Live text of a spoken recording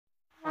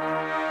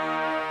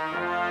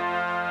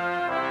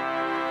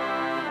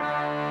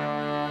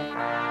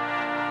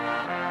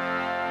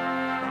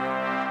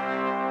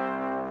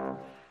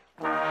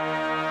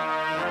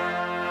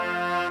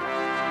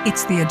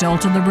It's the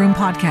Adult in the Room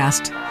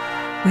podcast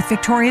with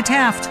Victoria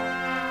Taft.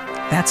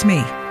 That's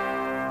me.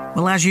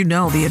 Well, as you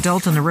know, the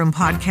Adult in the Room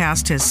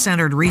podcast has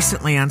centered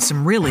recently on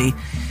some really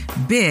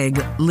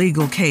big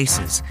legal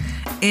cases.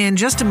 In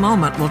just a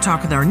moment, we'll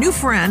talk with our new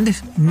friend,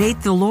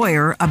 Nate the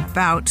lawyer,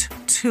 about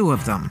two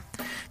of them.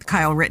 The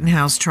Kyle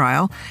Rittenhouse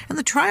trial and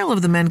the trial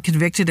of the men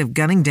convicted of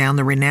gunning down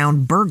the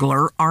renowned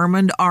burglar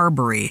Ahmaud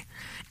Arbery.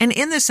 And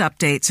in this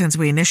update, since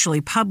we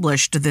initially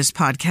published this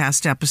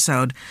podcast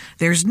episode,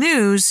 there's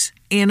news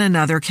in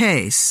another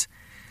case.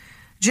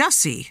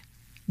 Jussie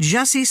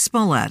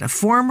Smollett, a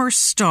former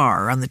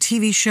star on the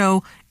TV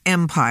show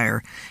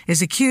Empire,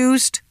 is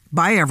accused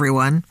by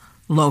everyone,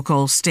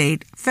 local,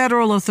 state,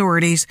 federal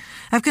authorities,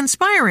 of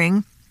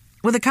conspiring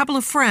with a couple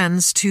of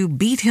friends to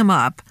beat him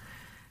up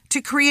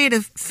to create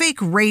a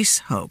fake race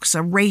hoax,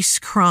 a race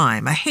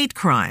crime, a hate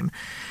crime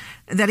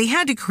that he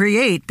had to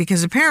create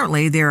because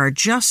apparently there are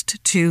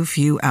just too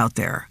few out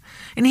there.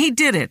 And he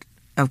did it,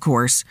 of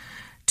course,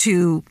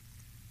 to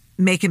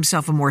make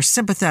himself a more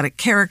sympathetic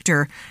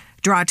character,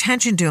 draw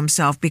attention to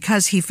himself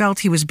because he felt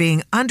he was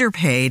being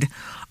underpaid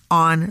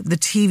on the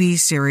TV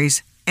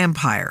series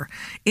Empire.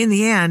 In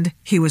the end,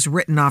 he was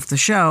written off the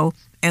show,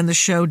 and the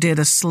show did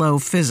a slow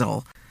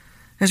fizzle.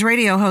 As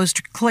radio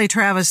host Clay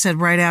Travis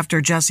said right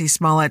after Jussie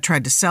Smollett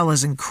tried to sell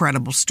his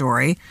incredible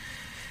story,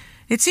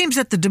 it seems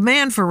that the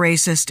demand for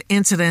racist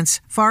incidents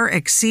far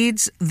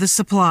exceeds the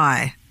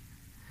supply.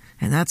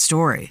 And that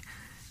story,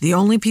 the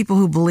only people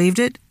who believed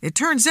it, it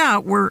turns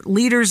out, were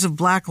leaders of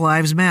Black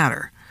Lives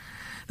Matter.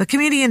 The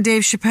comedian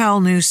Dave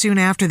Chappelle knew soon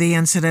after the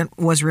incident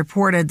was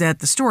reported that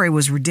the story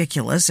was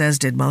ridiculous, as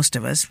did most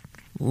of us,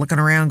 looking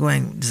around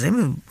going, does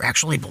anyone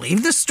actually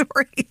believe this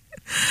story?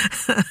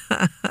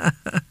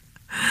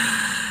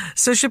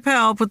 So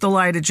Chappelle put the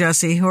lie to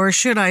Jussie, or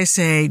should I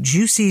say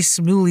Jussie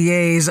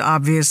Smollett's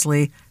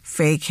obviously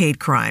fake hate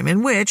crime,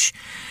 in which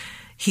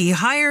he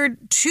hired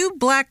two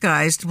black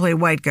guys to play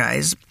white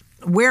guys,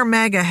 wear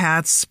MAGA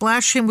hats,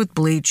 splash him with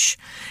bleach,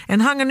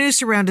 and hung a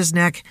noose around his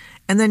neck,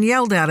 and then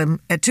yelled at him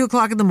at 2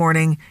 o'clock in the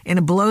morning in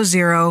a below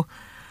zero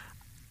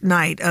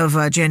night of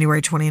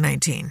January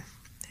 2019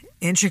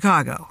 in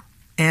Chicago.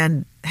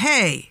 And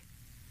hey,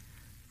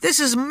 this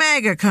is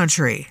MAGA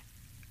country.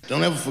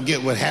 Don't ever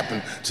forget what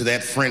happened to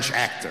that French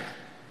actor.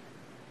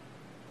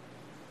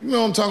 You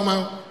know what I'm talking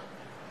about?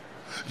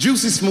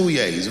 Jussie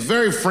Smollett. He's a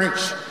very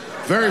famous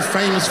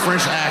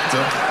French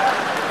actor.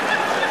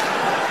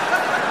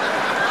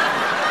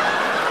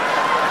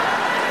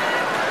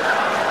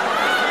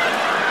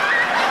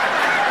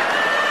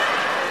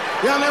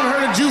 Y'all never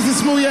heard of Jussie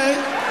Smollett?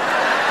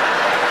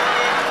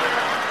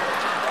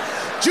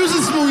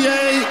 Jussie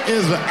Smollett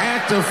is an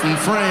actor from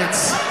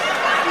France.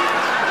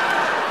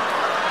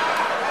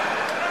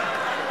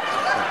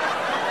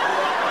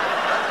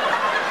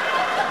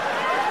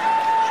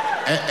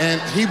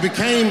 And he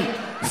became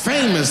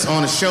famous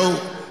on a show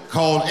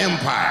called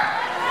Empire.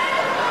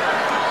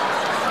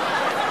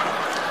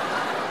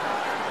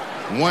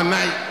 One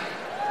night,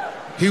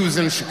 he was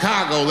in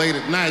Chicago late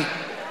at night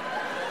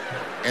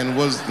and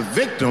was the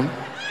victim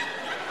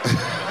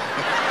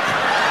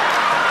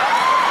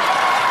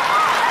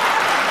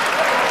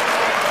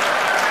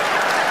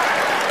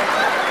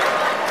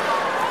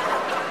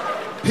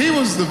he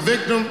was the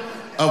victim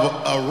of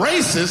a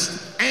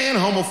racist and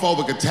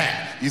homophobic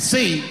attack. You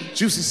see,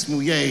 Jussie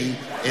Smollett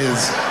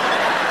is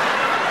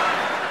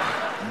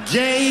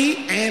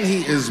gay and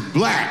he is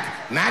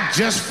black, not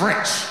just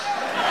French.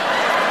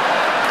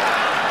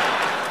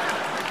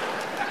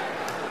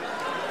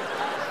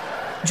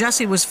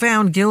 Jussie was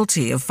found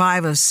guilty of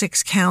 5 of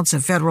 6 counts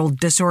of federal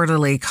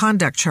disorderly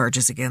conduct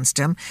charges against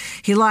him.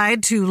 He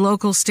lied to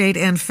local, state,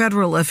 and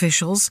federal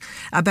officials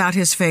about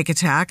his fake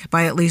attack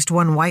by at least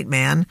one white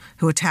man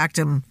who attacked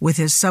him with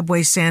his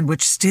Subway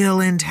sandwich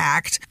still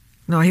intact.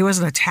 No, he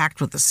wasn't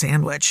attacked with the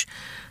sandwich.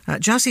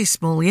 Jussie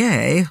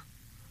Smollett,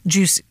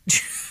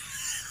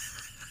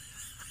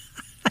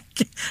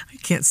 I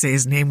can't say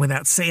his name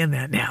without saying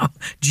that now.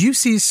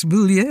 Jussie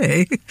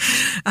Smollett.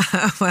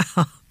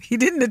 Well, he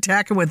didn't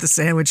attack him with the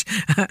sandwich.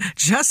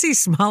 Jussie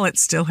Smollett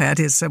still had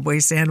his Subway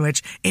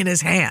sandwich in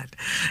his hand.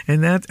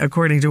 And that,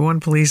 according to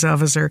one police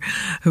officer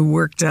who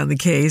worked on the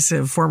case,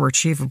 a former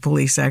chief of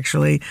police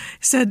actually,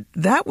 said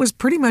that was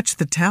pretty much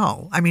the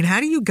tell. I mean, how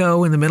do you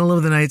go in the middle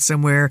of the night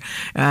somewhere,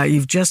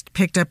 you've just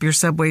picked up your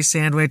Subway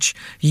sandwich,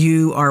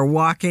 you are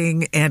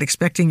walking and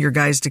expecting your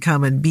guys to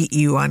come and beat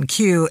you on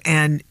cue,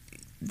 and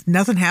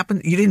nothing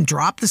happened? You didn't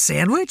drop the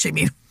sandwich? I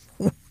mean,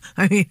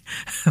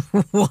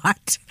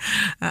 what?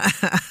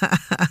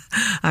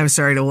 I'm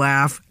sorry to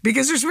laugh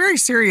because there's a very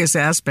serious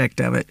aspect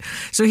of it.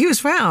 So he was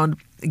found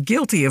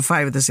guilty of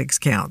 5 of the 6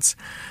 counts.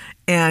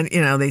 And,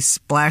 you know, they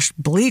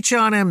splashed bleach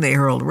on him, they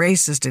hurled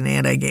racist and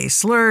anti-gay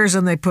slurs,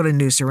 and they put a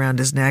noose around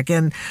his neck.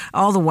 And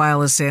all the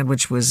while his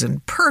sandwich was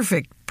in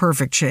perfect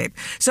perfect shape.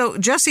 So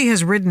Jussie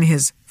has ridden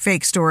his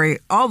fake story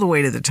all the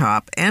way to the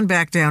top and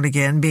back down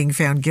again, being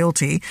found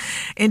guilty.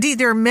 Indeed,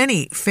 there are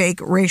many fake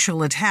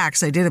racial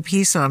attacks. I did a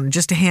piece on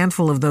just a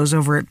handful of those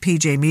over at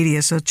PJ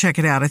Media, so check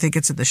it out. I think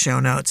it's in the show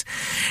notes.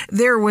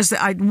 There was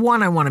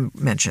one I want to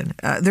mention.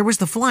 There was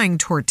the flying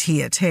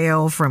tortilla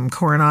tale from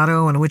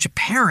Coronado, in which a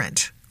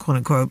parent, quote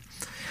unquote,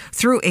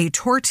 threw a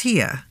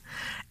tortilla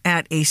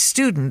at a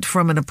student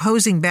from an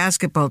opposing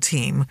basketball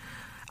team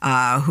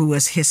who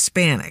was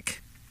Hispanic.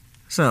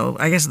 So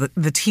I guess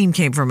the team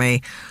came from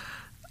a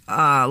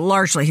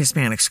largely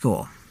Hispanic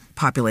school,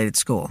 populated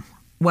school.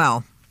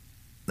 Well,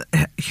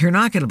 you're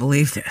not going to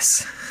believe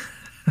this.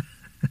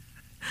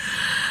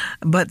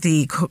 But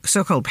the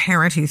so-called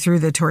parent who threw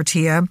the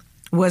tortilla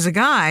was a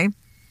guy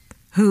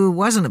who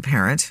wasn't a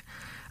parent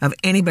of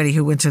anybody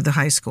who went to the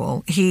high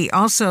school. He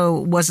also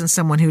wasn't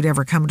someone who'd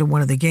ever come to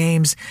one of the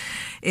games.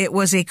 It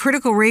was a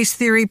critical race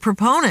theory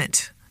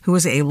proponent who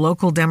was a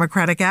local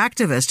Democratic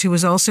activist, who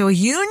was also a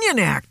union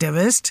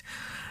activist.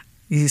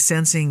 You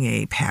sensing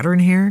a pattern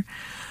here?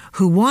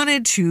 Who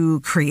wanted to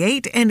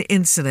create an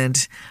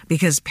incident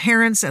because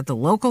parents at the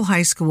local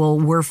high school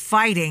were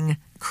fighting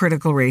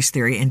critical race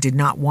theory and did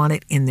not want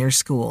it in their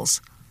schools.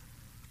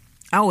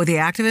 Oh, the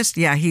activist?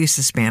 Yeah, he's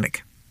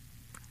Hispanic.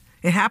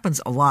 It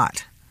happens a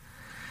lot.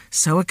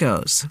 So it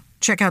goes.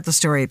 Check out the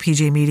story at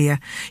PJ Media.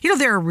 You know,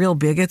 there are real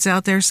bigots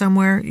out there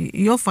somewhere.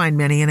 You'll find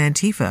many in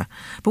Antifa.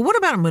 But what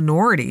about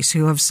minorities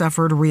who have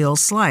suffered real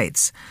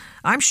slights?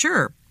 I'm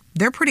sure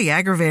they're pretty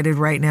aggravated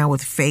right now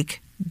with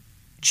fake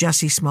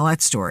Jussie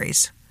Smollett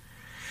stories.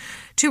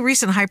 2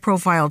 recent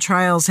high-profile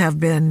trials have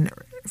been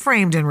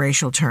framed in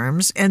racial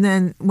terms, and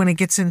then when it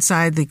gets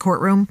inside the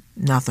courtroom,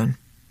 nothing.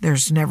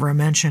 There's never a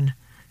mention.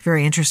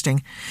 Very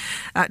interesting.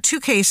 2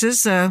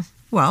 cases,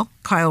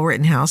 Kyle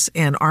Rittenhouse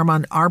and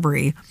Ahmaud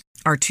Arbery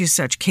are 2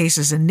 such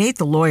cases. And Nate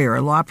the lawyer,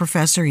 a law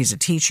professor, he's a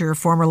teacher,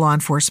 former law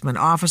enforcement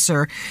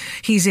officer.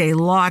 He's a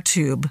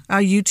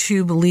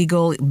YouTube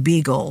legal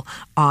beagle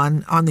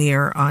on the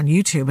air on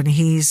YouTube, and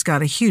he's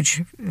got a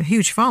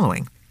huge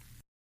following.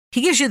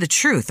 He gives you the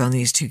truth on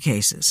these 2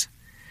 cases.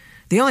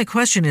 The only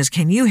question is,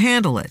 can you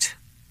handle it?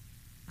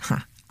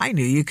 I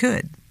knew you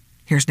could.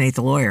 Here's Nate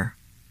the lawyer.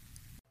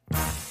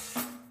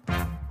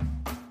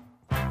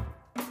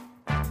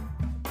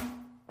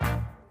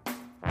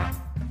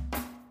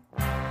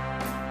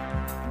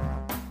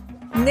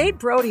 Nate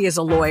Brody is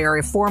a lawyer,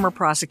 a former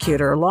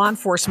prosecutor, law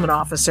enforcement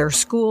officer,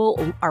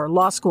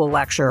 law school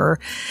lecturer.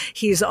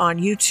 He's on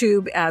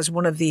YouTube as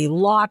one of the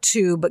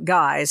LawTube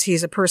guys.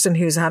 He's a person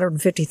who's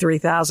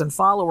 153,000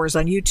 followers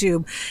on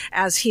YouTube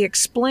as he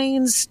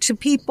explains to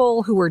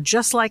people who are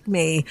just like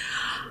me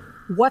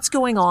what's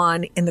going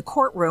on in the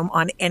courtroom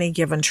on any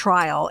given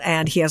trial.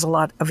 And he has a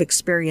lot of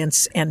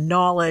experience and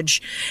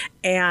knowledge.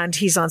 And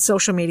he's on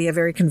social media,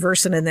 very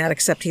conversant in that,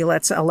 except he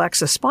lets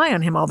Alexa spy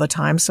on him all the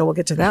time. So we'll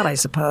get to that, I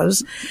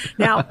suppose.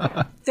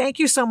 Now, thank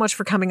you so much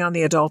for coming on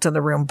the Adult in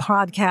the Room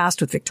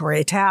podcast with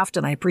Victoria Taft.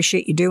 And I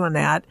appreciate you doing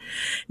that.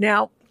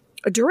 Now,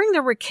 during the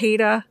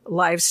Rekieta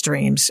live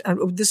streams,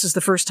 this is the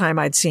first time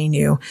I'd seen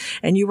you,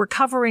 and you were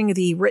covering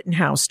the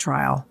Rittenhouse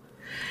trial.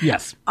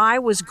 Yes. I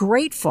was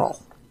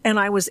grateful. And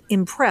I was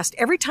impressed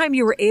every time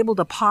you were able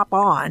to pop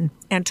on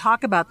and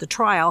talk about the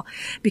trial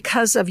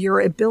because of your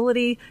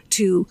ability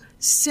to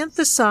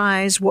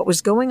synthesize what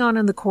was going on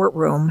in the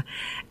courtroom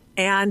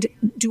and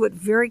do it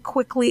very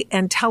quickly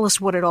and tell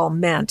us what it all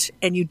meant.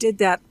 And you did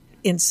that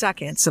in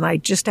seconds. And I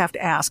just have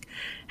to ask,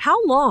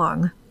 how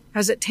long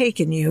has it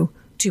taken you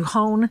to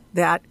hone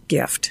that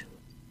gift?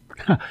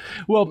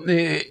 Well,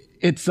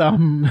 it's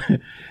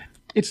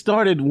it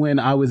started when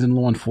I was in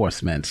law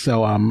enforcement.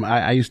 So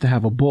I used to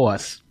have a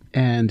boss.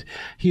 And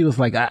he was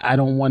like, I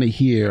don't want to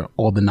hear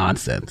all the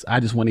nonsense. I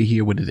just want to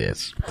hear what it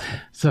is.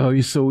 So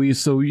we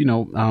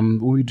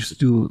just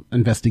do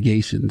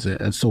investigations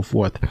and so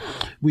forth.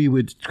 We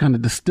would kind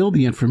of distill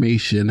the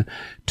information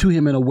to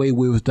him in a way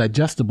where it was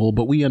digestible,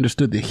 but we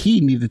understood that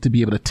he needed to be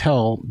able to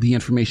tell the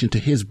information to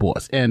his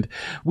boss. And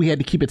we had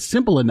to keep it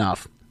simple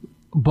enough,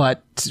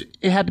 but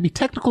it had to be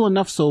technical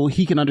enough so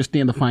he can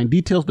understand the fine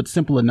details, but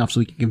simple enough so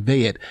he can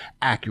convey it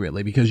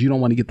accurately, because you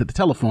don't want to get to the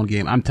telephone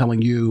game. I'm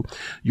telling you,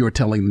 you're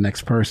telling the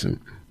next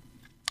person.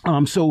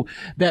 So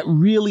that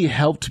really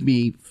helped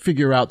me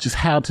figure out just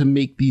how to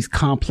make these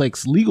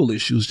complex legal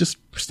issues just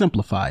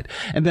simplified.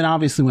 And then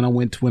obviously when I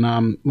went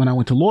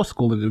to law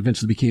school and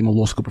eventually became a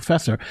law school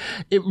professor,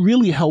 it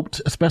really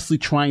helped, especially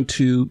trying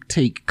to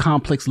take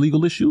complex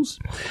legal issues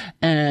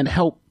and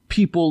help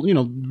people,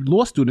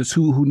 law students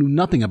who knew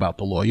nothing about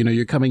the law.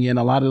 You're coming in,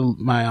 a lot of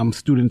my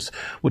students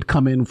would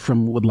come in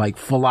with like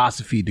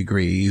philosophy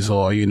degrees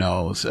or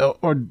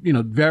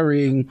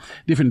varying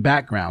different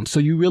backgrounds. So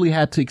you really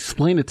had to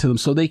explain it to them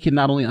so they can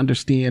not only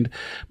understand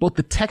both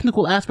the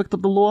technical aspect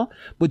of the law,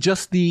 but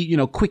just the,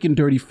 quick and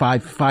dirty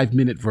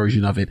 5-minute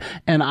version of it.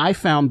 And I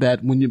found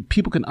that when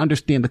people can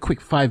understand the quick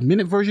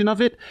 5-minute version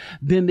of it,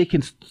 then they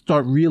can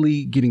start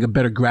really getting a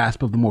better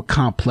grasp of the more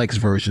complex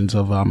versions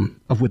of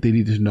what they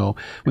needed to know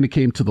when it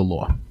came to the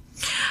law.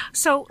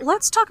 So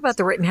let's talk about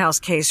the Rittenhouse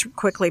case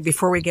quickly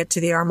before we get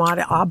to the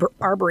Ahmaud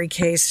Arbery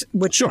case,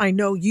 which Sure. I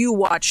know you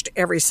watched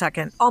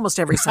almost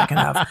every second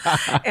of.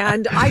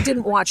 And I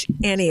didn't watch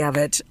any of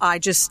it. I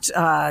just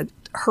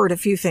heard a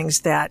few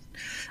things that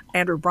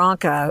Andrew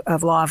Branca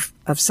of Law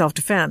of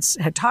Self-Defense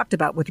had talked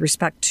about with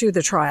respect to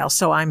the trial.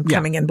 So I'm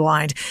coming in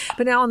blind.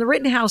 But now on the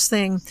Rittenhouse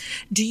thing,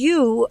 do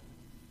you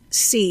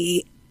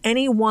see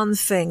any one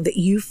thing that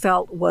you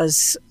felt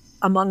was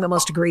among the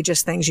most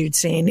egregious things you'd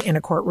seen in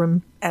a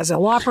courtroom as a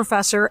law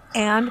professor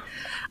and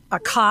a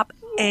cop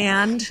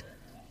and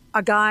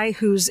a guy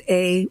who's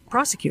a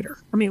prosecutor?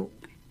 I mean,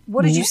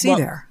 what did you see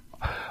there?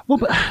 Well,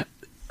 but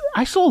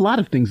I saw a lot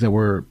of things that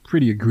were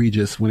pretty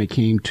egregious when it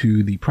came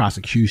to the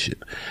prosecution.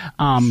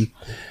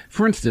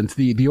 For instance,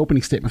 the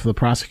opening statement for the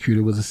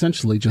prosecutor was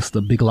essentially just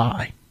a big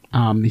lie.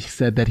 He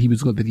said that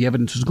that the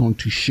evidence was going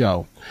to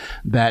show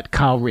that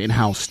Kyle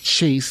Rittenhouse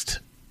chased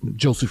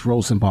Joseph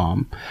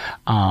Rosenbaum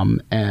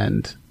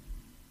and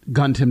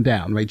gunned him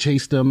down, right?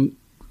 Chased him,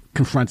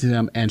 confronted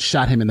him, and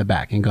shot him in the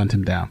back and gunned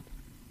him down.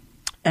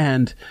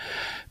 And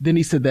then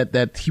he said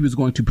that he was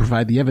going to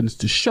provide the evidence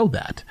to show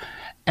that.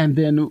 And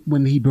then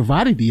when he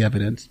provided the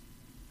evidence,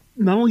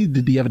 not only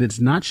did the evidence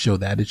not show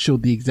that, it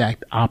showed the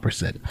exact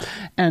opposite.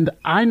 And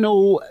I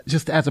know,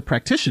 just as a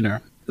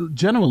practitioner,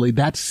 generally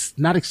that's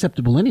not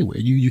acceptable anywhere.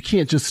 You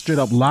can't just straight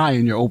up lie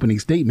in your opening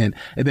statement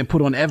and then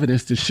put on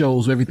evidence that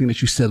shows everything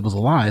that you said was a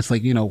lie. It's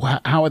like,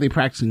 how are they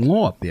practicing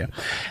law up there?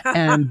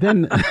 And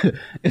then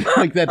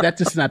like that's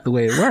just not the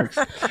way it works.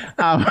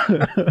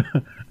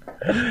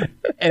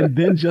 And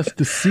then just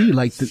to see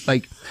and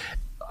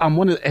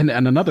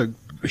another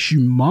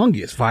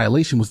humongous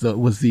violation was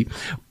the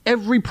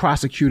every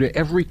prosecutor,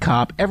 every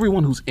cop,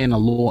 everyone who's in a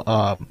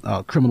law,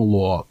 criminal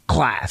law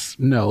class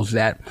knows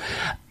that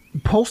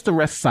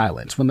post-arrest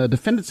silence, when the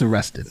defendant's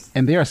arrested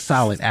and they're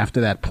silent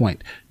after that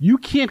point, you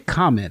can't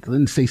comment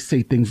and say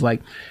things like,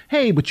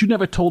 hey, but you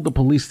never told the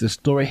police this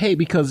story. Hey,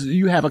 because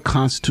you have a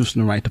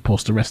constitutional right to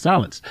post-arrest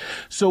silence.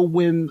 So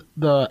when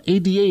the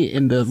ADA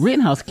in the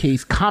Rittenhouse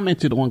case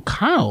commented on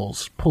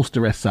Kyle's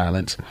post-arrest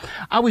silence,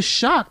 I was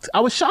shocked.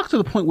 I was shocked to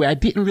the point where I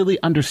didn't really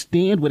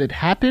understand what had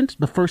happened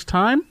the first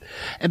time.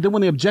 And then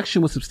when the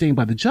objection was sustained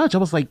by the judge, I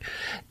was like,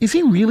 is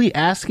he really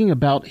asking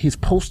about his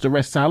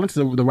post-arrest silence,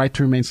 the right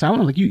to remain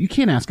silent? I was like, you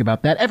can't ask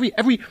about that.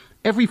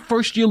 Every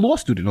first year law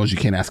student knows you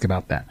can't ask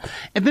about that.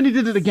 And then he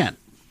did it again.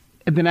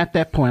 And then at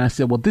that point I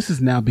said, well, this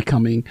is now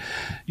becoming,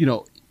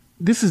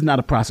 this is not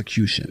a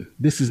prosecution.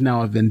 This is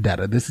now a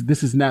vendetta.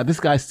 This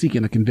guy's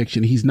seeking a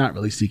conviction. He's not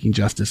really seeking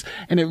justice.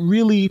 And it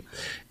really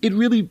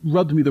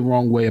rubbed me the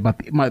wrong way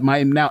about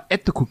my now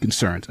ethical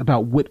concerns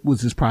about what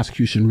was this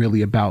prosecution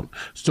really about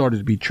started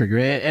to be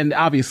triggered. And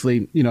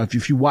obviously,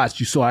 if you watched,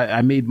 you saw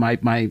I made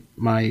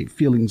my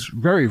feelings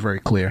very, very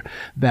clear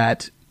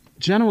that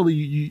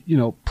generally,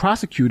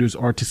 prosecutors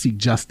are to seek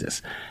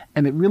justice.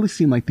 And it really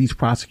seemed like these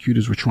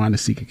prosecutors were trying to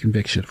seek a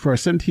conviction for a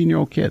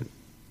 17-year-old kid.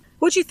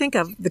 What did you think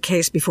of the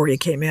case before you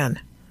came in?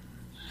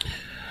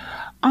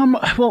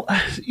 Well,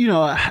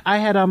 I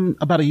had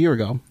about a year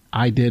ago,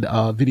 I did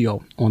a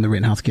video on the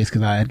Rittenhouse case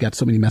because I had got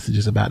so many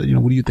messages about it.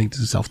 What do you think?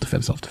 This is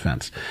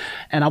self-defense.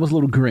 And I was a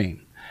little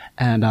green.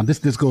 And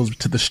this goes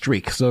to the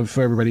streak. So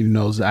for everybody who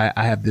knows, I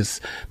have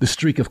the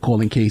streak of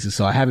calling cases.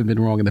 So I haven't been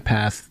wrong in the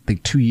past, I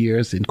think, 2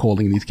 years in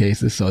calling these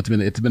cases. So it's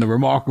been a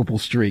remarkable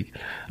streak.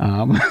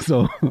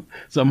 So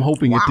I'm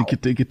hoping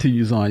it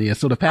continues on. Yeah.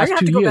 So the past 2 years, I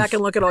have to go back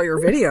and look at all your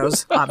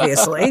videos,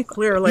 obviously,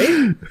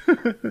 clearly.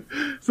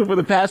 So for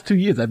the past 2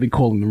 years, I've been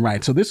calling them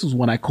right. So this was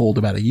one I called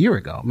about a year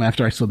ago.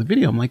 After I saw the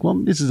video, I'm like, well,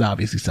 this is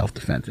obviously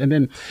self-defense. And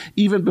then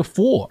even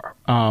before,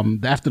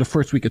 after the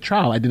first week of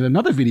trial, I did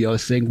another video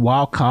saying,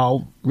 while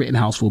Kyle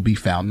Rittenhouse will be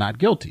found not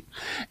guilty.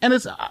 And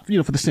it's,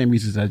 for the same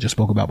reasons that I just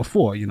spoke about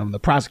before. The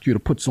prosecutor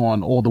puts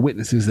on all the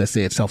witnesses that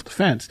say it's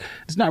self-defense.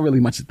 There's not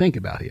really much to think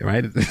about here,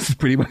 right? It's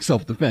pretty much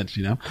self-defense,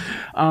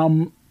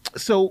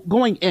 So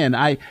going in,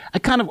 I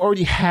kind of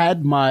already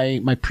had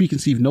my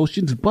preconceived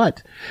notions,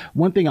 but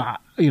one thing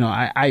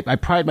I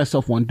pride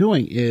myself on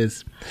doing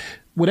is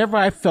whatever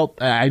I felt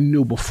I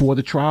knew before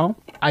the trial,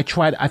 I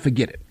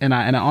forget it. And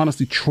I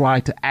honestly try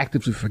to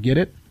actively forget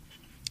it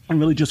and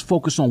really just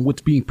focus on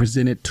what's being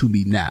presented to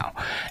me now.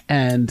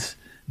 And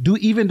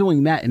even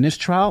doing that in this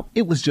trial,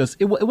 it was just,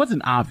 it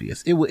wasn't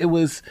obvious. It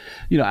was,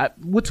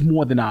 what's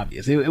more than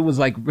obvious? It was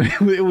like,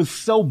 it was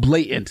so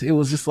blatant. It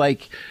was just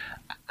like,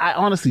 I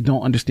honestly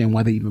don't understand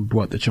why they even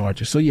brought the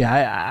charges. So yeah,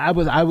 I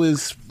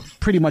was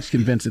pretty much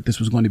convinced that this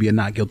was going to be a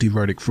not guilty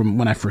verdict from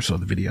when I first saw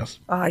the videos.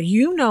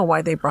 You know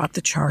why they brought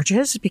the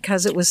charges,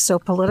 because it was so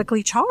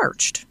politically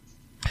charged.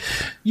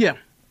 Yeah.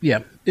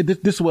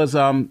 This was,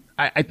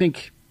 I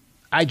think,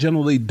 I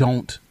generally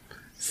don't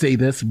say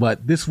this,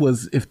 but this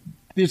was, if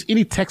there's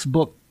any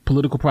textbook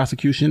political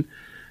prosecution,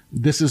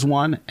 this is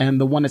one. And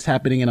the one that's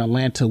happening in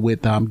Atlanta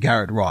with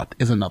Garrett Roth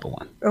is another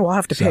one. Oh, I'll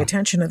have to pay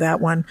attention to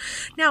that one.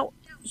 Now,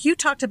 you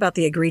talked about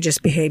the egregious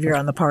behavior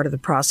on the part of the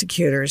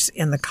prosecutors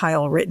in the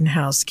Kyle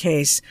Rittenhouse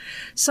case.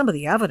 Some of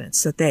the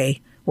evidence that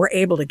they were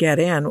able to get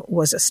in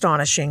was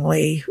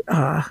astonishingly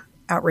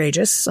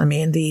outrageous. I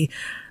mean, the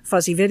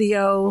fuzzy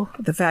video,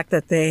 the fact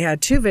that they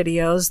had two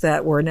videos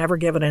that were never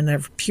given in their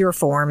pure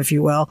form, if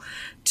you will,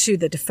 to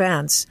the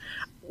defense.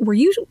 Were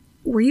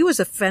you as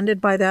offended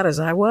by that as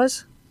I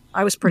was?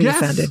 I was pretty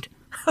offended.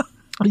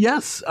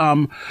 Yes.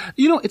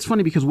 It's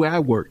funny because where I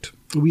worked,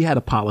 we had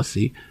a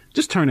policy,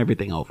 just turn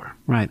everything over,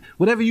 right?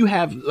 Whatever you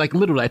have, like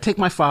literally, I take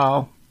my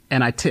file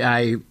and I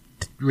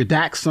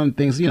redact some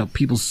things,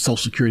 people's social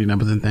security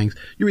numbers and things.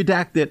 You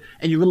redact it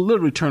and you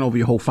literally turn over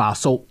your whole file.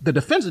 So the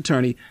defense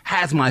attorney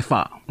has my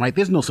file, right?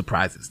 There's no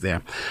surprises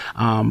there.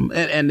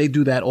 And they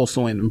do that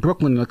also in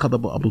Brooklyn and a couple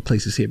of other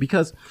places here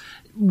because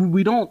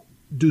we don't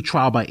do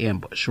trial by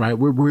ambush, right?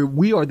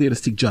 We are there to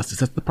seek justice.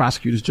 That's the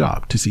prosecutor's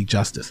job, to seek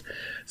justice.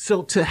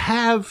 So to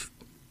have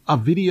a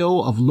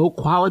video of low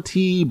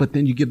quality, but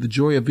then you give the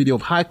jury a video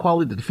of high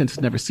quality the defense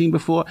has never seen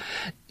before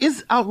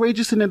is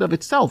outrageous in and of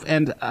itself.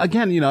 And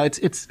again,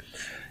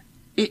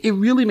 it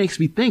really makes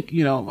me think,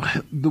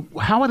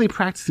 how are they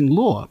practicing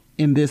law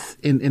in this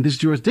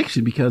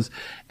jurisdiction? Because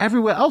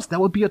everywhere else, that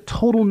would be a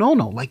total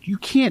no-no. Like you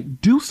can't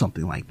do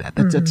something like that.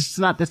 That's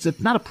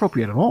not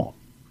appropriate at all.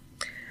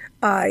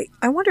 I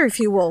wonder if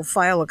you will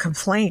file a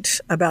complaint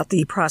about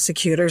the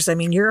prosecutors. I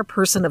mean, you're a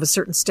person of a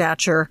certain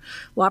stature,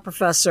 law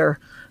professor,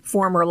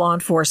 former law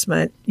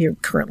enforcement. You're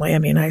currently,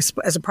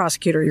 as a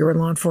prosecutor, you're in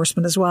law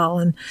enforcement as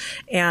well.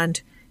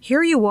 And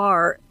here you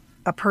are,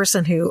 a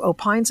person who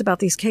opines about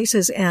these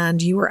cases,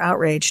 and you are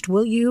outraged.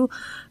 Will you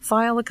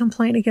file a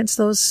complaint against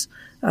those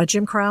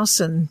Jim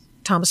Krause and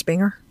Thomas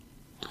Binger?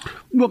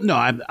 Well, no,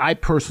 I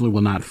personally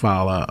will not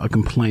file a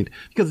complaint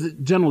because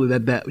generally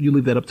that you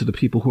leave that up to the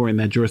people who are in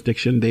that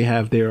jurisdiction. They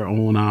have their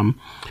own,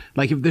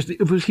 like if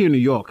it was here in New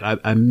York,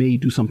 I may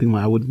do something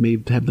like, I would may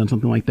have done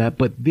something like that.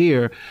 But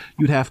there,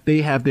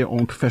 they have their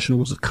own professional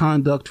rules of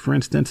conduct, for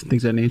instance, and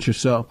things of that nature.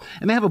 So,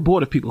 and they have a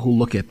board of people who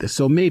look at this.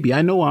 So maybe,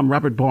 I know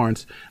Robert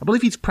Barnes, I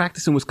believe he's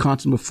practiced in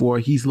Wisconsin before.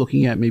 He's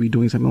looking at maybe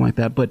doing something like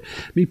that. But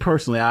me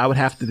personally, I would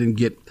have to then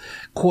get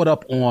caught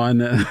up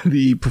on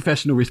the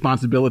professional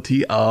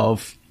responsibility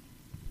of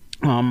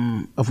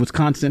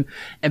Wisconsin,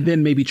 and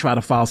then maybe try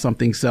to file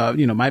something. So,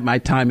 my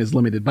time is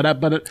limited,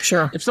 but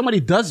sure. If somebody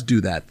does do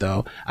that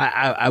though,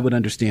 I would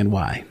understand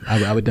why.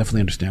 I would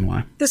definitely understand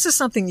why. This is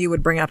something you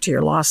would bring up to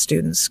your law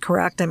students,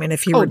 correct? I mean,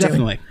 if you were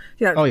definitely.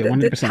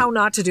 100%. How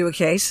not to do a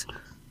case.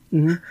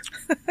 Mm-hmm.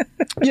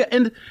 Yeah.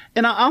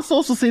 And I'll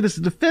also say this,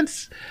 the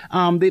defense,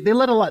 they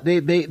let a lot,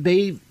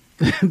 the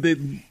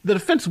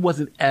defense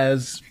wasn't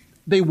as,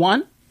 they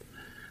won,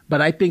 but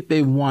I think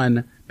they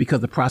won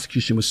because the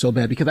prosecution was so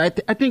bad. Because I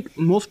think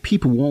most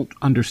people won't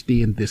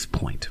understand this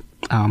point.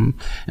 And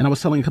I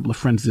was telling a couple of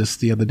friends this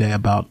the other day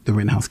about the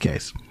Rittenhouse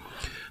case.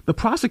 The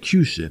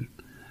prosecution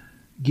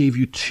gave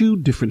you two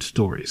different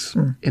stories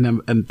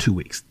in 2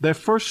 weeks. Their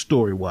first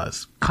story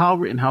was Kyle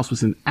Rittenhouse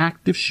was an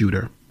active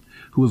shooter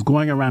who was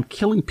going around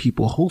killing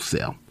people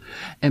wholesale.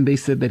 And they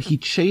said that he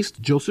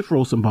chased Joseph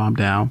Rosenbaum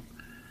down,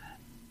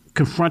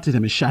 confronted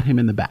him, and shot him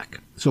in the back.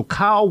 So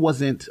Kyle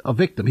wasn't a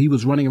victim. He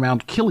was running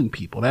around killing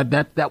people.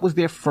 That was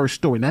their first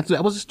story.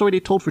 That was a story they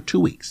told for 2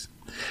 weeks.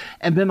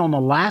 And then on the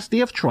last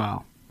day of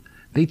trial,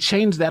 they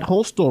changed that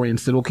whole story and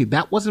said, okay,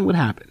 that wasn't what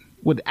happened.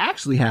 What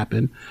actually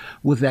happened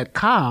was that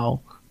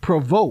Kyle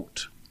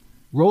provoked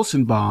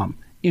Rosenbaum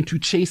into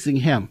chasing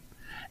him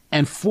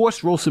and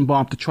forced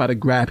Rosenbaum to try to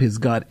grab his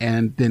gun,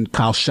 and then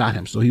Kyle shot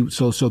him. So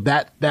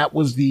that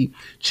was the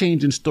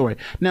change in story.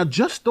 Now,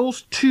 just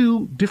those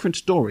two different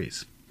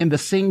stories in the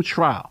same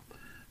trial,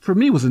 for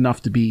me, was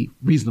enough to be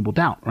reasonable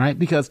doubt, right?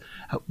 Because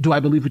do I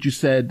believe what you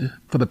said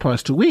for the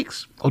past 2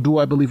 weeks, or do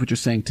I believe what you're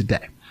saying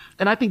today?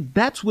 And I think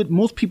that's what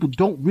most people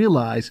don't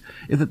realize,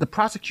 is that the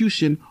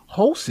prosecution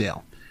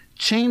wholesale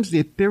changed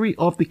their theory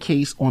of the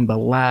case on the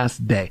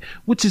last day,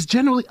 which is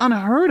generally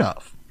unheard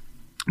of.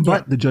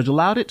 But the judge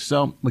allowed it,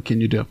 so what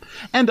can you do?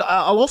 And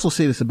I'll also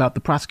say this about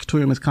the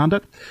prosecutorial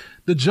misconduct.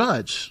 The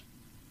judge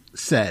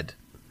said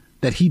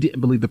that he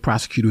didn't believe the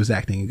prosecutor was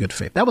acting in good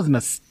faith. That was an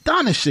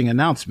astonishing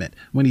announcement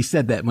when he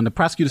said that. When the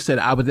prosecutor said,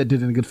 I did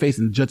it in good faith,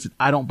 and the judge said,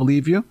 I don't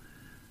believe you.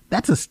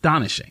 That's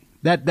astonishing.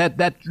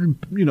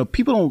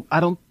 People don't, I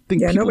don't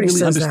think people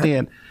really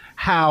understand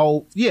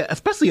how,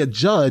 especially a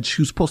judge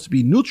who's supposed to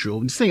be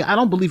neutral and saying, I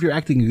don't believe you're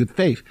acting in good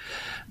faith.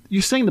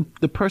 You're saying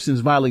the person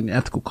is violating the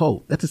ethical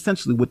code. That's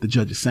essentially what the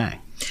judge is saying.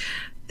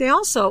 They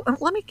also,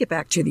 let me get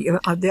back to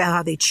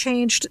how they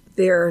changed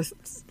their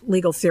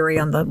legal theory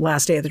on the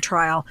last day of the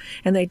trial.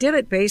 And they did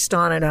it based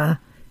on a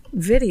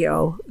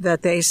video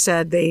that they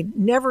said they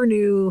never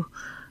knew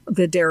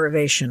the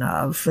derivation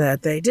of,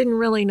 that they didn't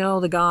really know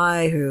the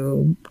guy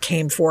who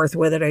came forth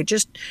with it. It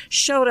just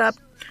showed up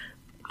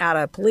at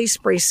a police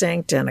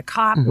precinct, and a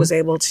cop was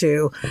able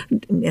to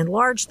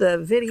enlarge the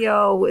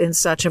video in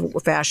such a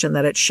fashion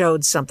that it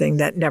showed something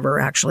that never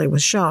actually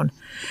was shown.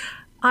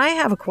 I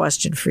have a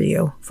question for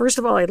you. First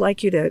of all, I'd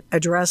like you to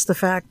address the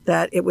fact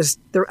that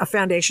a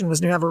foundation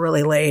was never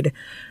really laid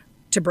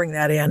to bring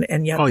that in,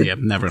 and yet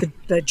never.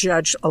 The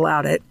judge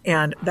allowed it,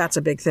 and that's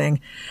a big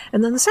thing.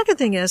 And then the second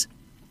thing is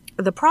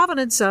the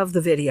provenance of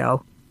the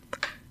video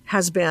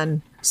has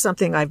been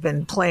something I've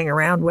been playing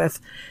around with.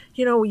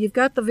 You've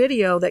got the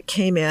video that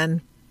came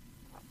in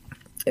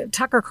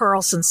Tucker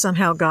Carlson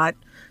somehow got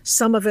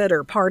some of it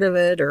or part of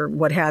it or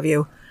what have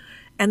you.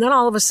 And then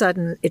all of a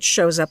sudden it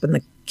shows up in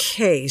the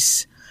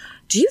case.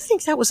 Do you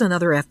think that was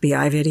another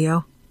FBI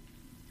video?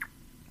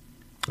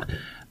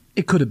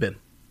 It could have been.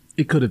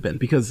 It could have been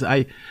because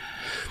let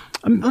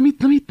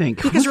me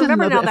think. Because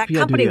remember now that FBI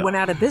company video? went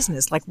out of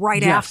business like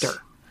right Yes.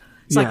 after.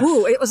 It's like,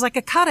 ooh, it was like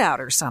a cutout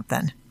or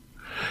something.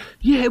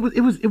 Yeah, it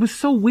was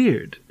so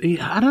weird.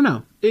 I don't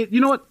know.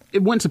 You know what?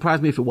 It wouldn't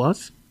surprise me if it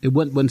was. It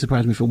wouldn't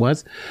surprise me if it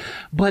was.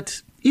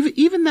 But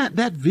even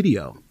that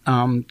video,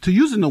 to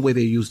use it in the way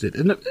they used it.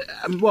 And,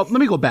 well, let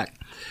me go back.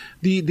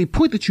 The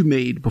point that you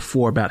made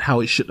before about how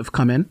it shouldn't have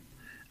come in,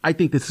 I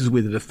think this is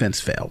where the defense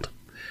failed.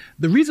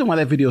 The reason why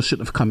that video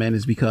shouldn't have come in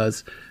is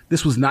because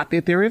this was not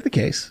their theory of the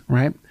case,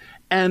 right?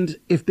 And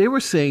if they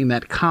were saying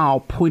that Kyle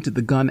pointed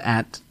the gun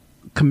at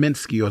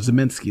Kaminsky or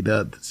Zeminski,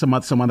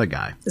 some other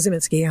guy.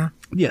 Zeminski, yeah.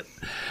 Yeah.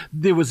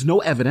 There was no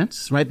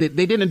evidence, right? They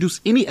didn't introduce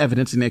any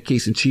evidence in their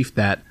case in chief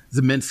that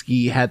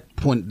Zeminski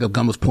the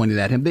gun was pointed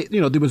at him.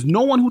 There was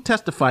no one who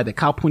testified that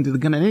Kyle pointed the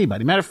gun at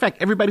anybody. Matter of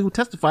fact, everybody who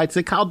testified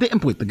said Kyle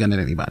didn't point the gun at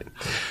anybody.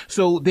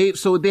 So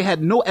they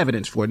had no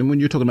evidence for it. And when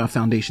you're talking about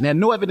foundation, they had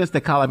no evidence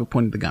that Kyle ever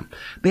pointed the gun.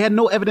 They had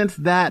no evidence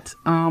that,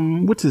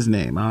 what's his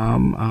name?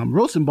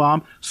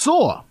 Rosenbaum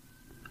saw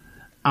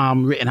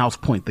Rittenhouse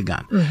point the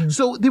gun. Mm-hmm.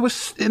 So there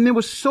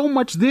was so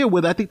much there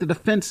where I think the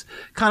defense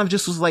kind of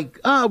just was like,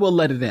 we'll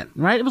let it in,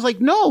 right? It was like,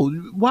 no,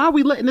 why are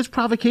we letting this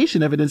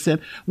provocation evidence in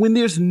when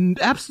there's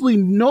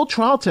absolutely no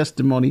trial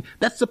testimony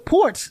that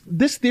supports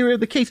this theory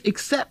of the case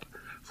except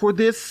for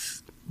this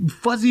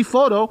fuzzy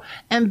photo,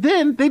 and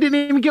then they didn't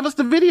even give us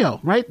the video,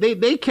 right?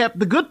 They kept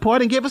the good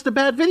part and gave us the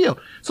bad video.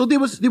 So there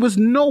was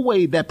no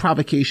way that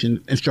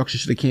provocation instruction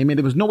should have came in.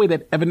 There was no way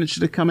that evidence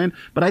should have come in.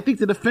 But I think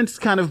the defense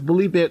kind of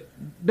believed that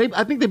they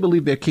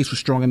believed their case was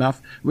strong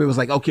enough where it was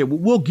like, okay,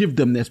 we'll give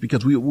them this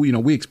because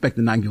we expect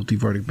a non guilty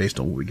verdict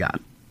based on what we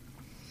got.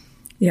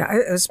 Yeah,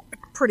 it was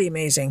pretty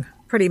amazing.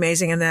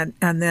 And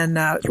then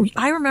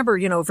I remember,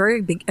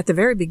 at the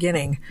very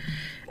beginning,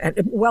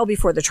 well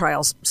before the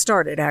trials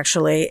started,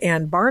 actually,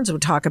 and Barnes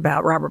would talk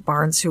about Robert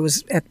Barnes, who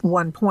was at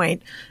one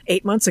point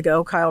 8 months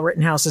ago Kyle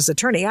Rittenhouse's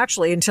attorney.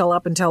 Actually, until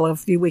a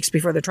few weeks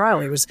before the trial,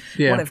 he was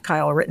one of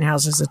Kyle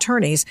Rittenhouse's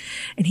attorneys,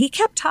 and he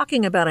kept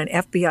talking about an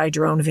FBI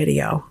drone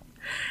video.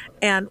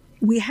 And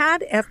we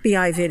had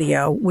FBI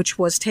video, which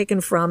was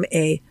taken from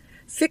a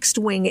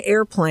fixed-wing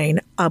airplane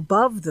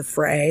above the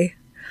fray,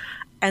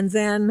 and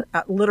then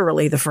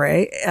literally the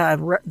fray,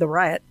 the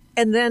riot,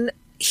 and then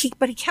he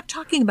kept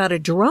talking about a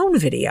drone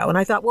video, and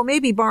I thought, well,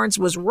 maybe Barnes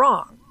was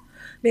wrong.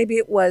 Maybe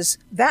it was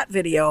that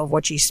video of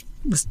what she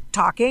was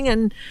talking,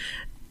 and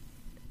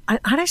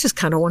I just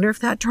kind of wonder if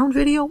that drone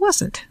video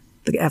wasn't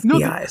the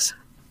FBI's.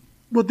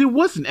 Well, there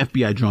was an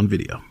FBI drone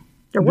video.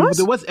 There was?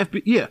 There was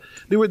FBI. Yeah,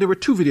 there were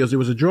two videos. There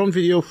was a drone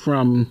video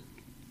from.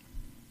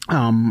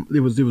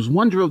 There was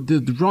one drone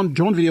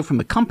video from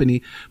the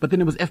company, but then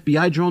there was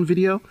FBI drone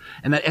video,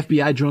 and that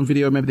FBI drone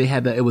video, remember they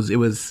had that it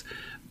was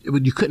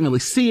you couldn't really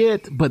see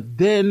it, but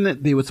then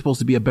they were supposed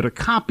to be a better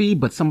copy,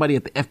 but somebody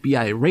at the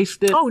FBI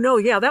erased it. Oh no,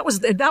 yeah, that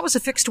was a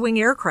fixed wing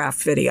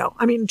aircraft video.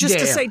 I mean, just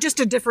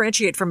to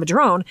differentiate from a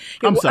drone.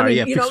 I'm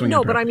sorry, fixed wing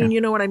aircraft, but I mean, you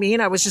know what I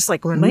mean? I was just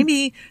like, well,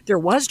 maybe there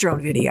was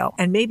drone video,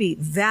 and maybe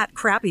that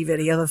crappy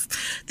video,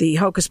 the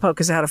hocus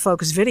pocus out of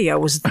focus video,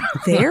 was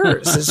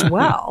theirs as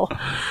well.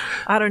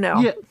 I don't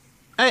know. Yeah,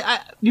 I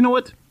you know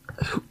what?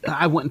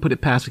 I wouldn't put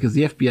it past because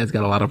the FBI's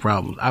got a lot of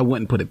problems. I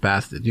wouldn't put it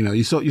past it.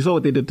 You saw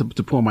what they did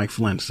to poor Mike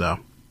Flynn. So,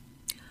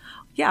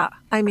 yeah,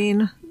 I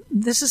mean,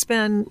 this has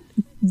been.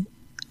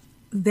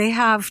 They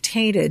have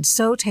tainted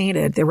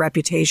their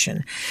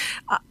reputation.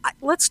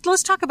 Let's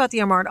talk about the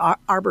Ahmaud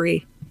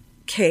Arbery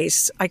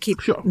case. I keep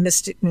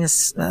misstating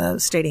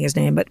his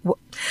name, but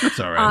that's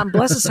all right.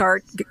 Bless his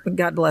heart.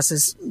 God bless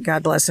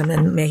him,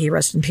 and may he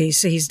rest in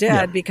peace. He's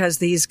dead because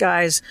these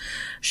guys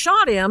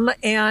shot him.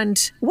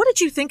 And what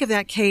did you think of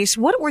that case?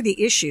 What were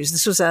the issues?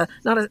 This was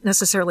not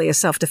necessarily a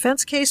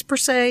self-defense case per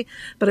se,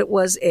 but it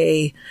was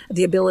the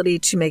ability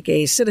to make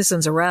a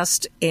citizen's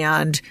arrest,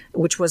 and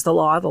which was the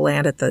law of the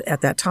land at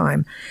that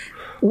time.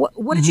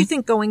 What did you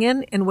think going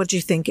in, and what did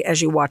you think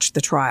as you watched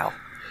the trial?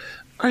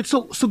 All right,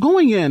 so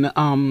going in,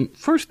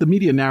 first the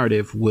media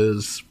narrative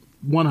was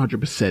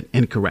 100%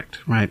 incorrect,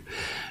 right?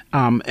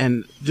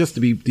 And just to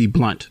be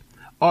blunt,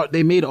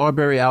 they made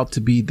Arbery out to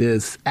be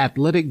this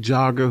athletic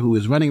jogger who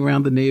was running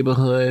around the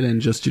neighborhood and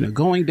just,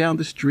 going down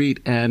the street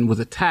and was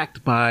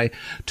attacked by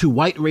two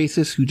white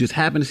racists who just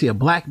happened to see a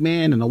black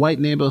man in a white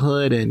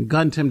neighborhood and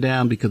gunned him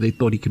down because they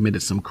thought he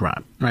committed some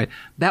crime, right?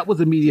 That was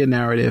the media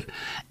narrative.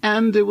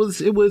 And it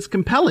was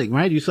compelling,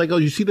 right? You're like, oh,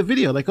 you see the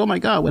video, like, oh my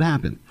God, what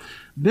happened?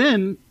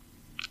 Then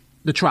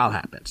the trial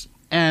happens,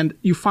 and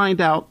you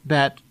find out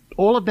that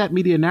all of that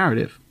media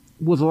narrative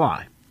was a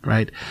lie,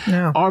 right?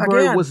 No,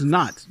 Arbery was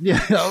not.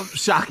 Yeah,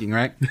 shocking,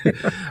 right?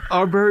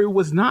 Arbery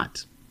was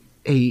not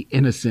a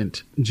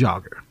innocent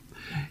jogger.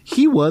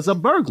 He was a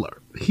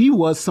burglar. He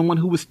was someone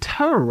who was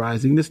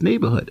terrorizing this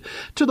neighborhood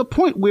to the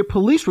point where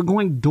police were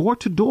going door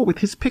to door with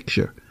his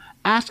picture,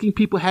 asking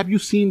people, have you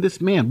seen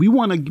this man? We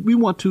want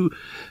to,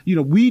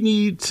 we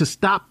need to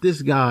stop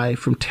this guy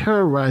from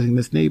terrorizing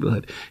this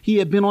neighborhood. He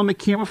had been on the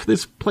camera for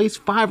this place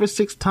 5 or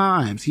 6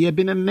 times. He had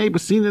been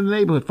seen in the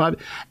neighborhood 5.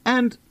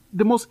 And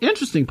the most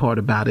interesting part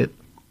about it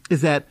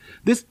is that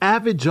this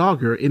avid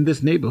jogger in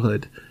this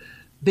neighborhood,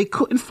 they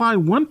couldn't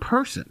find one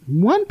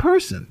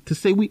person to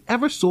say we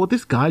ever saw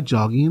this guy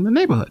jogging in the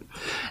neighborhood.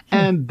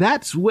 And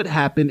that's what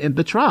happened in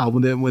the trial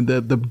when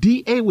the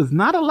DA was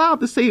not allowed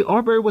to say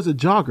Arbery was a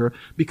jogger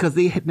because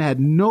they had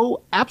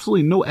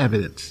absolutely no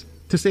evidence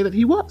to say that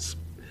he was.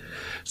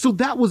 So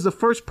that was the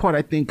first part,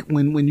 I think,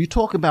 when you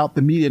talk about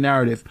the media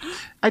narrative.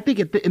 I think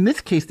in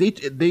this case,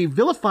 they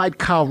vilified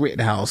Kyle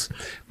Rittenhouse.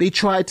 They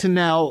tried to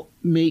now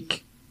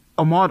make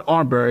Ahmaud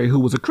Arbery, who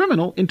was a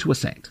criminal, into a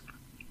saint.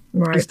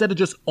 Right. Instead of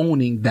just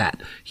owning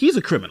that he's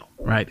a criminal,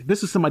 right?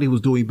 This is somebody who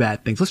was doing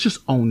bad things. Let's just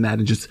own that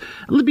and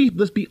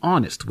let's be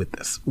honest with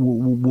this,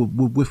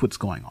 with what's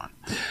going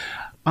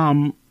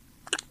on.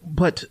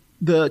 But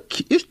the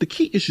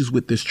key issues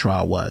with this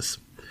trial was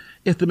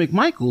if the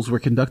McMichaels were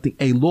conducting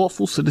a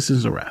lawful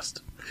citizen's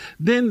arrest,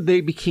 then they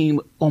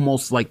became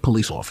almost like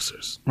police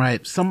officers,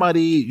 right?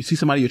 You see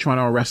somebody, you're trying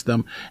to arrest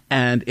them.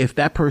 And if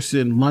that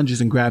person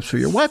lunges and grabs for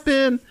your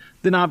weapon,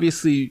 then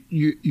obviously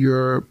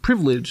you're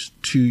privileged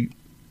to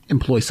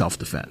employ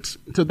self-defense.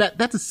 So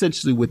that's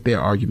essentially what their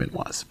argument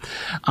was.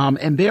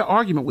 And their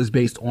argument was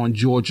based on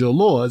Georgia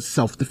law's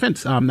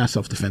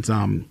citizen's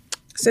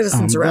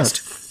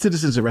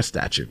arrest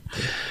statute.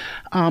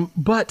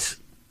 But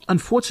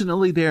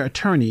unfortunately, their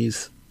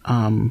attorneys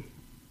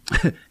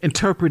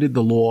interpreted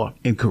the law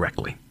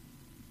incorrectly.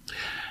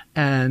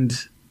 And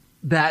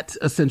that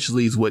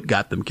essentially is what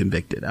got them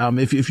convicted.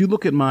 If you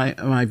look at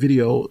my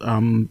video,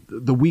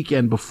 the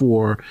weekend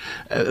before,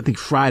 I think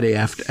Friday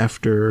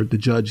after the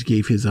judge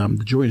gave his,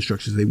 the jury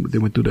instructions, they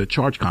went through the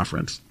charge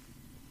conference.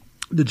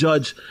 The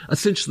judge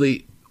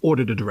essentially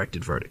ordered a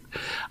directed verdict.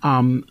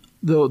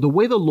 The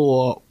way the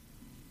law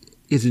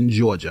is in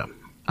Georgia,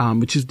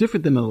 which is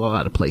different than a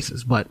lot of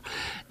places, but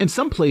in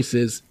some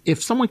places,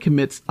 if someone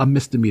commits a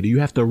misdemeanor, you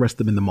have to arrest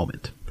them in the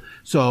moment.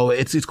 So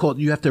it's called,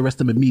 you have to arrest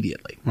them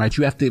immediately, right?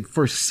 You have to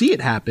first see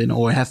it happen,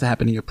 or it has to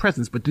happen in your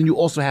presence, but then you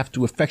also have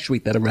to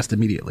effectuate that arrest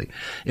immediately.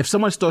 If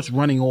someone starts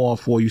running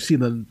off, or you see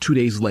them 2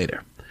 days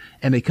later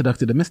and they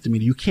conducted a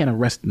misdemeanor, you can't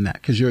arrest them that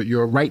because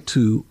your right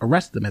to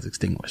arrest them is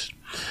extinguished.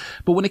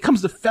 But when it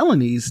comes to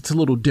felonies, it's a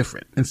little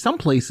different. In some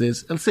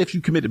places, let's say if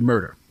you committed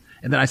murder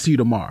and then I see you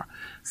tomorrow,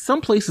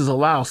 some places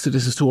allow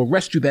citizens to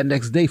arrest you that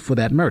next day for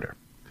that murder.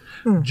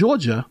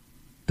 Georgia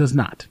does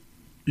not.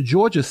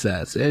 Georgia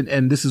says,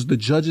 and this is the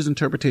judge's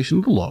interpretation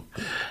of the law,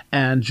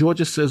 and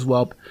Georgia says,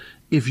 well,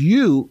 if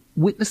you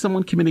witness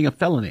someone committing a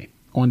felony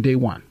on day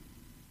 1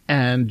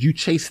 and you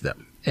chase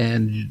them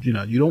and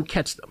you don't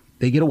catch them,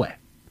 they get away.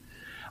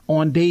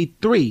 On day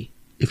 3,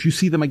 if you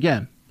see them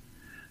again,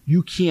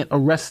 you can't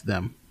arrest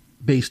them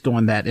based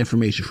on that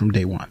information from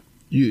day 1.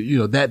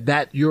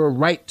 That your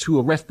right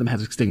to arrest them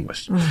has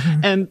extinguished.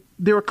 And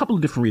there are a couple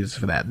of different reasons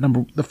for that.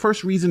 The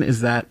first reason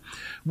is that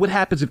what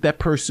happens if that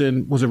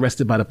person was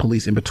arrested by the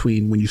police in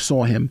between when you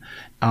saw him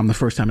the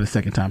first time and the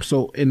second time?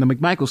 So in the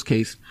McMichaels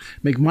case,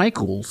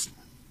 McMichaels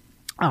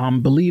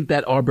believed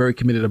that Arbery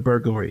committed a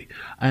burglary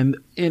and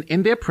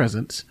in their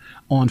presence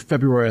on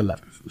February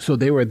 11th. So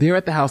they were there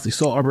at the house. They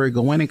saw Arbery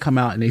go in and come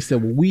out, and they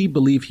said, well, we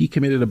believe he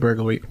committed a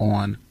burglary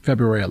on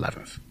February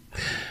 11th.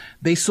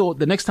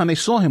 The next time they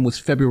saw him was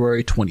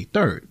February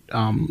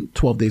 23rd,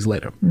 12 days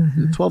later.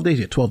 12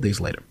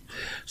 days later.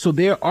 So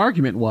their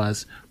argument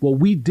was, well,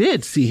 we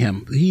did see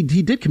him. He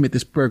did commit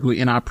this burglary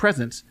in our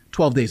presence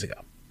 12 days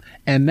ago.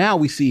 And now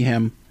we see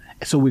him,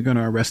 so we're going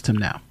to arrest him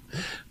now.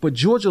 But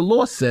Georgia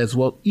law says,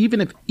 well,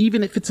 even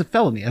if it's a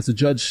felony, as the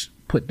judge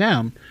put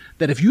down,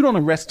 that if you don't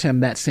arrest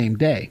him that same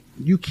day,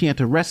 you can't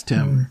arrest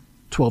him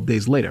 12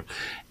 days later.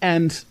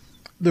 And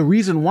the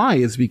reason why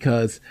is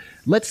because,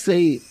 let's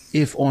say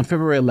if on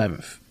February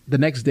 11th, the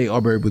next day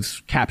Arbery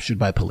was captured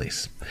by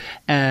police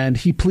and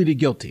he pleaded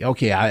guilty.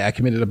 Okay, I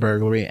committed a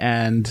burglary,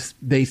 and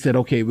they said,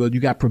 okay, well, you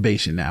got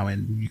probation now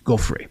and you go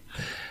free.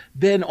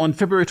 Then on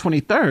February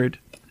 23rd,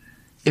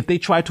 if they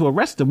try to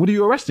arrest him, what are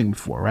you arresting him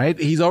for, right?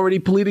 He's already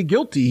pleaded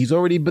guilty.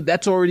 But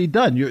that's already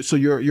done.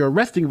 You're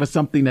arresting for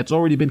something that's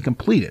already been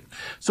completed.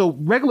 So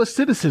regular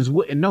citizens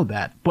wouldn't know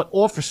that, but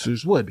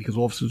officers would, because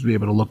officers would be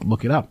able to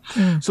look it up.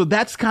 So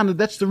that's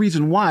the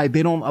reason why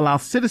they don't allow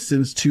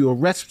citizens to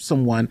arrest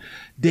someone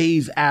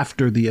days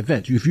after the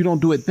event. If you don't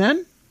do it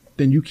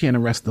then you can't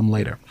arrest them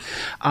later.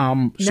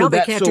 Now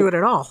they can't do it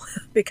at all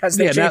because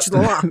they changed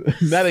the law.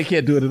 Now they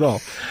can't do it at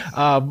all.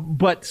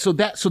 But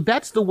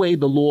that's the way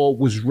the law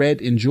was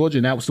read in Georgia,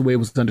 and that was the way it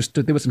was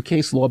understood. There was some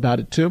case law about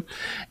it too.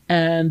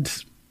 And,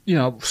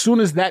 as soon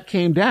as that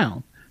came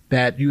down,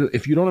 that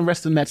if you don't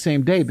arrest them that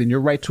same day, then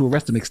your right to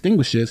arrest them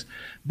extinguishes,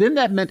 then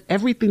that meant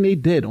everything they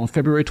did on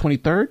February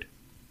 23rd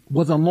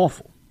was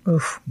unlawful.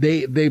 Oof.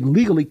 They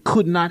legally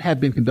could not have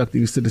been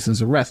conducting a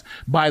citizen's arrest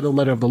by the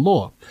letter of the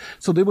law.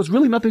 So there was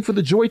really nothing for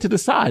the jury to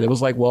decide. It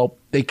was like, well,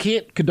 they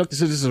can't conduct a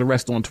citizen's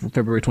arrest on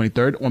February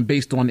 23rd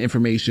based on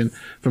information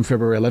from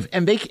February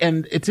 11th.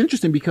 And it's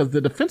interesting because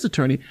the defense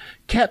attorney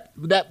kept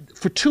that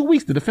for 2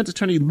 weeks. The defense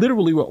attorney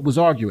literally was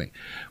arguing,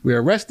 we're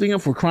arresting them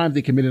for crimes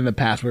they committed in the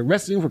past. We're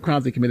arresting them for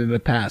crimes they committed in the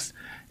past.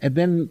 And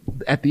then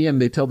at the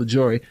end, they tell the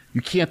jury,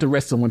 you can't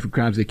arrest someone for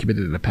crimes they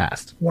committed in the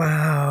past.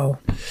 Wow.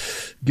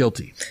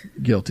 Guilty.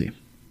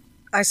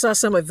 I saw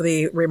some of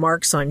the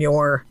remarks on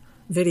your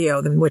video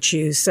in which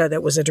you said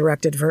it was a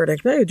directed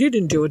verdict. No, you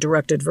didn't do a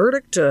directed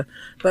verdict,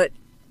 but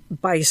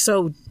by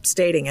so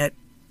stating it,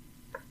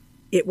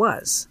 it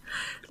was.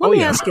 Let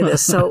me ask you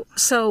this.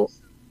 So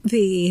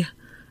the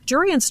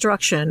jury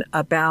instruction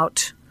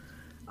about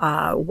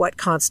what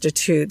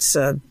constitutes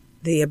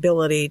the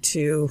ability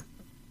to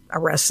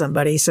arrest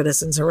somebody,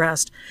 citizen's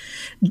arrest.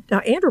 Now,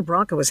 Andrew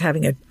Branca was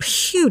having a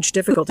huge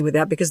difficulty with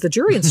that because the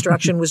jury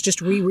instruction was just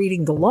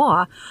rereading the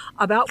law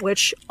about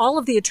which all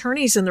of the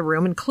attorneys in the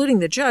room, including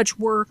the judge,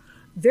 were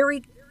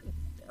very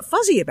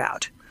fuzzy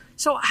about.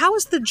 So how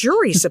is the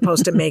jury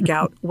supposed to make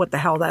out what the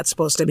hell that's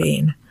supposed to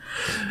mean?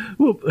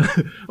 Well,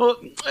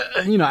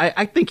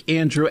 I think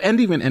Andrew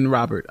and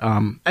Robert,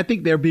 I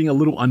think they're being a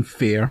little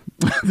unfair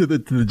to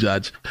the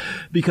judge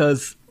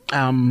because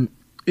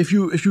if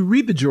you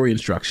read the jury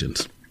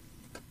instructions,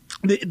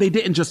 they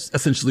didn't just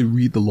essentially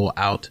read the law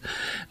out.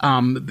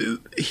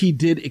 He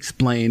did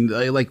explain,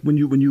 like when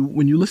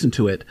you listen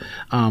to it,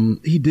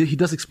 he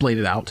does explain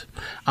it out.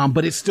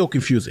 But it's still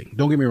confusing.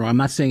 Don't get me wrong. I'm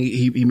not saying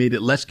he made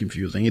it less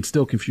confusing. It's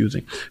still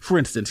confusing. For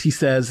instance, he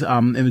says,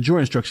 in the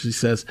jury instructions, he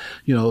says,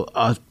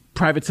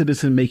 private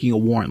citizen making a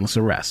warrantless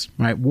arrest,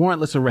 right?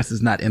 Warrantless arrest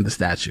is not in the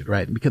statute,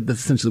 right? Because that's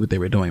essentially what they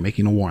were doing,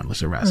 making a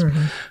warrantless arrest.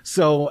 Mm-hmm.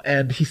 So,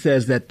 and he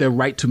says that their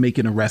right to make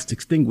an arrest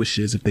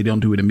extinguishes if they don't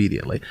do it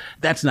immediately.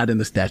 That's not in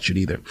the statute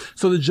either.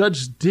 So the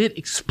judge did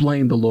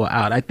explain the law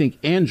out. I think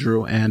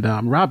Andrew and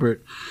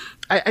Robert,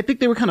 I think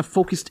they were kind of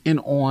focused in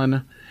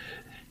on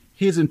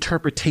his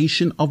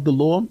interpretation of the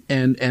law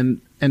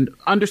and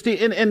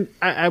understand. And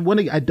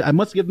I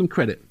must give them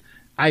credit.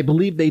 I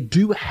believe they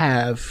do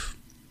have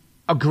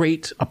a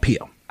great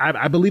appeal.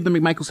 I believe the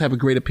McMichaels have a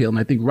great appeal. And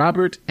I think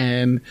Robert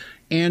and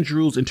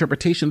Andrew's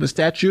interpretation of the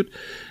statute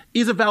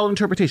is a valid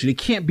interpretation. It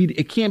can't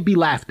be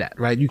laughed at,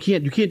 right? You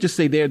can't just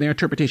say their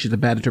interpretation is a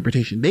bad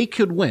interpretation. They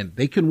could win.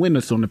 They can win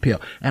this on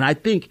appeal. And I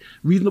think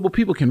reasonable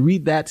people can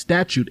read that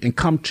statute and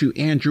come to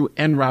Andrew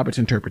and Robert's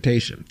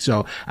interpretation.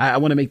 So I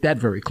want to make that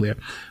very clear.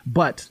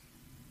 But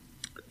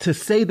to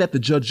say that the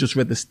judge just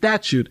read the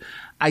statute,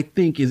 I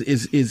think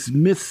it's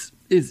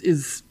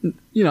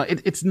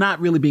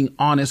not really being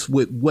honest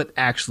with what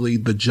actually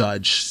the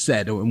judge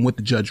said and what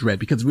the judge read.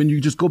 Because when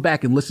you just go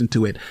back and listen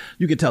to it,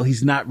 you can tell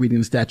he's not reading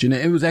the statute. And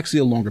it was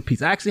actually a longer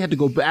piece. I actually had to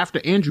go after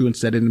Andrew and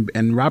said it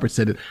and Robert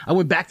said it. I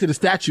went back to the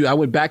statute. I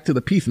went back to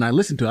the piece and I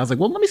listened to it. I was like,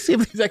 well, let me see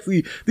if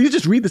did he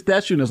just read the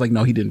statute? And I was like,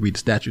 no, he didn't read the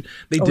statute.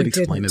 They did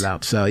explain it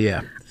out. So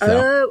yeah.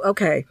 Oh,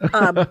 okay.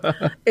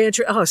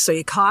 Andrew, so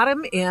you caught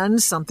him in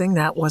something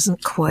that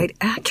wasn't quite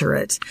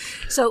accurate.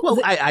 So well,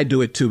 I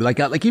do it too. Like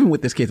even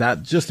with this case,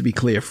 just to be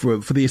clear,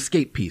 for the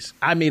escape piece,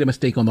 I made a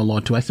mistake on the law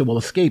too. I said, well,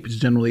 escape is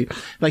generally,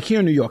 like here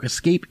in New York,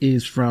 escape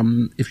is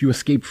if you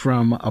escape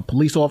from a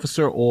police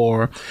officer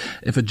or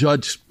if a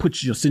judge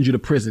sends you to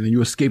prison and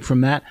you escape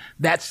from that,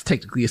 that's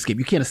technically escape.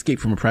 You can't escape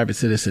from a private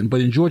citizen,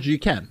 but in Georgia you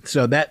can.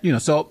 So that,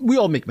 so we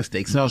all make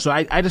mistakes. So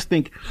I just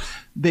think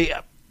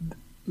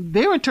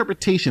their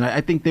interpretation,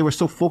 I think they were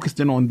so focused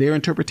in on their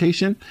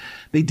interpretation,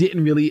 they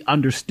didn't really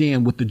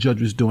understand what the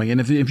judge was doing. And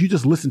if you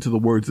just listen to the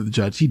words of the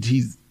judge,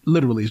 he's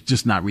literally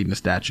just not reading the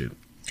statute.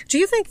 Do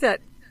you think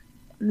that,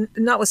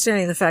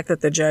 notwithstanding the fact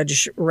that the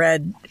judge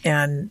read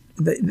and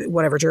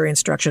whatever jury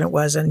instruction it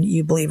was, and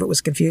you believe it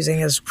was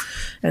confusing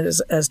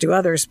as do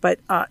others, but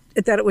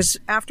that it was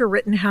after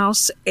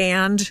Rittenhouse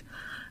and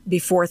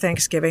before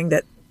Thanksgiving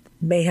that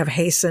may have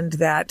hastened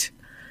that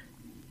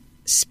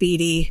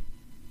speedy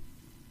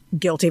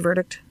guilty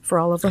verdict for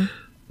all of them?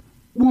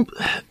 Well,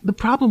 the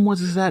problem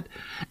is that,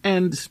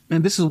 and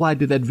this is why I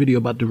did that video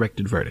about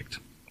directed verdict.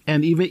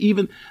 And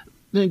even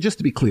just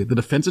to be clear,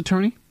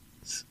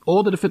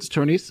 all the defense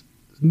attorneys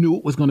knew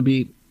it was going to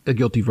be a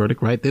guilty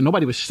verdict, right?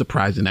 Nobody was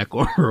surprised in that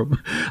courtroom.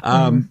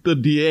 The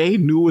DA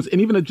knew it was,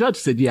 and even the judge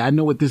said, yeah, I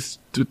know what this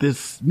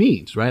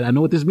means, right? I know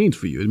what this means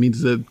for you. It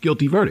means a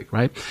guilty verdict,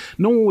 right?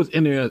 No one was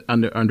in there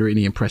under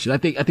any impression. I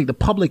think the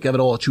public of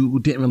it all, who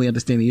didn't really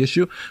understand the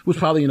issue, was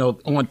probably,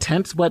 on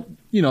tense, but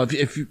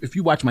if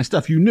you watch my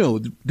stuff, you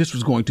knew this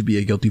was going to be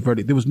a guilty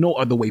verdict. There was no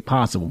other way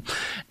possible.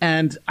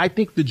 And I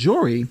think the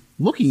jury,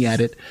 looking at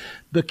it,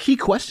 the key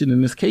question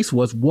in this case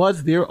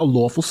was there a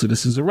lawful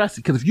citizen's arrest?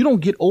 Because if you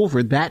don't get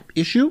over that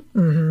issue,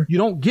 you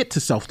don't get to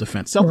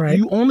self-defense. Right.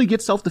 You only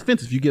get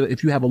self-defense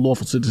if you have a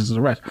lawful citizen's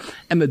arrest.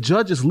 And the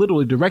judge is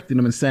literally directing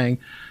them and saying,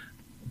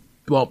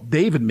 well,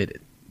 they've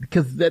admitted,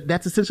 because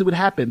that's essentially what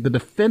happened. The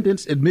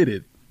defendants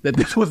admitted that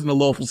this wasn't a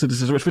lawful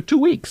citizen's arrest for 2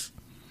 weeks.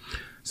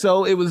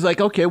 So it was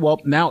like, okay,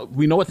 well, now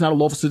we know it's not a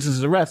lawful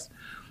citizen's arrest.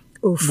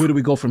 Oof. Where do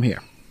we go from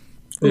here?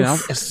 You know,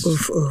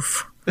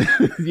 oof.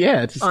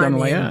 Yeah, it's just kind of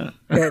like,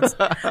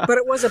 but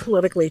it was a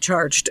politically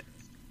charged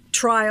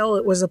trial.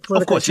 It was a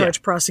politically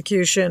charged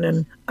prosecution,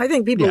 and I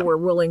think people were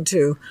willing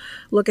to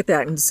look at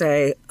that and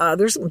say,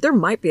 there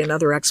might be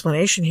another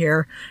explanation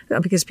here,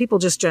 because people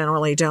just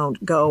generally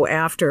don't go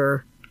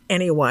after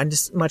anyone,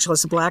 much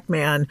less a black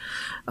man,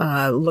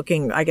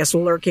 lurking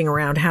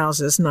around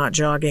houses, not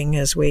jogging,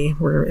 as we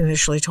were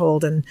initially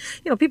told. And,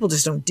 people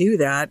just don't do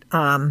that.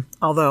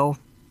 Although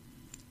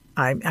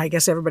I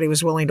guess everybody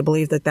was willing to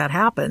believe that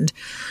happened.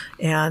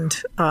 And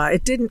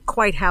it didn't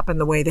quite happen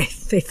the way they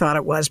thought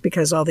it was,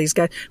 because all these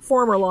guys,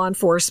 former law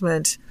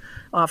enforcement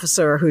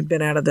officer who'd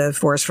been out of the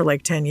force for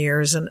like 10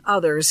 years and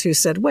others who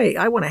said, wait,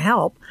 I want to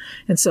help.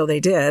 And so they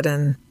did.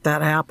 And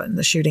that happened.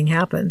 The shooting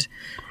happened.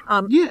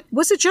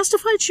 Was it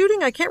justified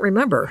shooting? I can't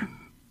remember.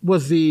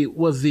 Was the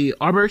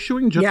Arbery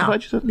shooting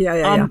justified?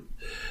 Yeah.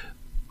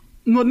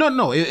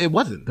 No, it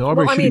wasn't. The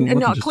Arbery shooting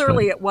wasn't justified.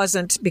 Clearly it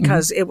wasn't,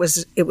 because it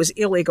was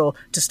illegal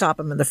to stop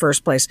him in the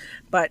first place.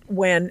 But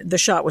when the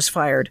shot was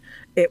fired,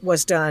 it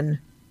was done.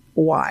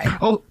 Why?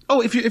 Oh!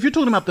 If you're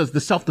talking about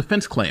the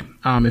self-defense claim,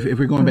 if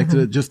we're going back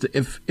to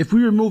if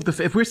we remove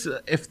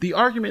the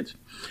argument,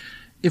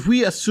 if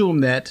we assume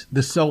that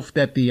the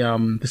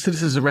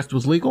citizen's arrest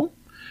was legal,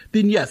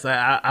 then yes,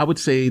 I would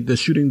say the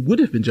shooting would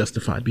have been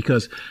justified,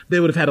 because they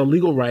would have had a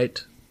legal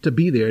right to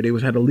be there. They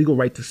would have had a legal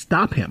right to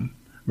stop him,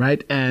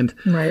 right? And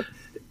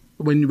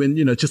when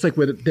just like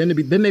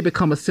then they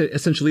become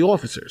essentially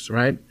officers,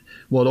 right?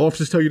 Well, the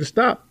officers tell you to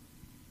stop,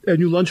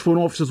 and you lunge for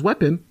an officer's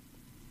weapon.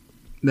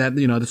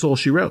 That's all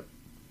she wrote.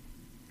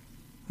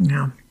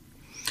 Yeah.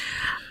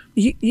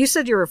 You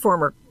said you're a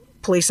former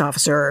police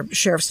officer, or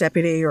sheriff's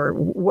deputy, or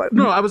what?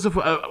 No,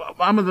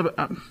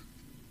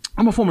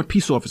 I'm a former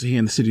peace officer here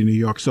in the city of New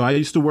York. So I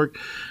used to work.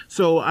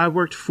 So I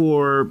worked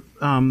for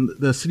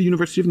the City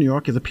University of New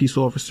York as a peace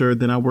officer.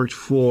 Then I worked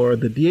for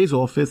the DA's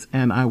office,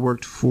 and I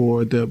worked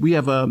for we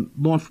have the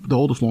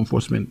oldest law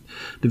enforcement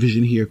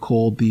division here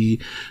called the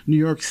New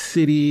York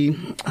City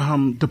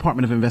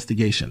Department of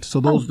Investigation.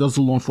 So those are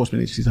the law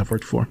enforcement agencies I've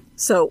worked for.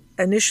 So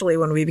initially,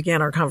 when we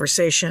began our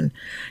conversation,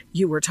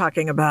 you were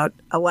talking about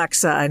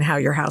Alexa and how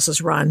your house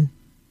is run.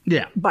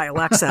 Yeah. By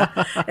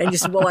Alexa. And you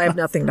said, well, I have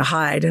nothing to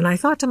hide. And I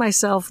thought to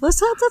myself, that's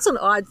an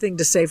odd thing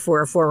to say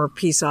for a former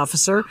peace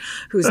officer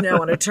who's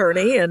now an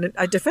attorney and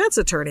a defense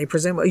attorney,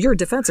 presumably. You're a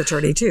defense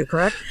attorney too,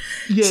 correct?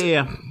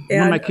 Yeah.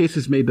 One of my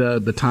cases made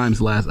the Times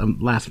last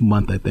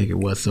month, I think it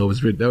was. So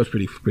that was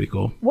pretty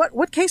cool.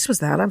 What case was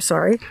that? I'm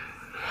sorry.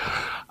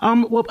 I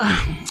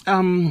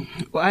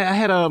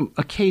had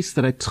a case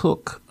that I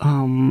took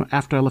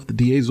after I left the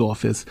DA's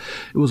office.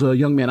 It was a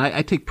young man.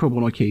 I take pro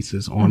bono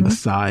cases on the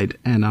side,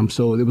 and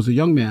so there was a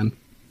young man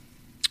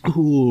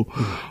who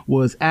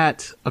was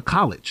at a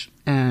college,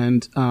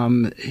 and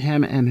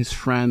him and his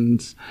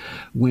friends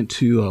went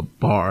to a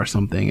bar or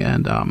something,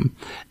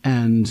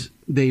 and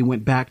they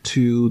went back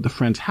to the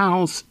friend's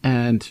house,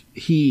 and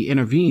he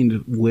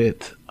intervened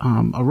with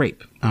a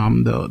rape.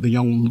 The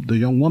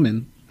young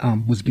woman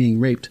was being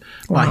raped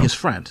by his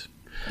friend.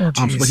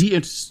 But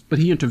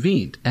he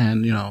intervened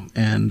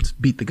and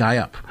beat the guy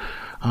up.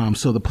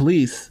 So the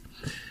police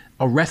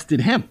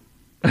arrested him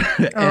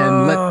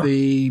and let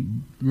the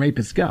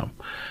rapist go.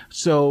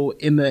 So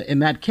in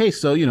that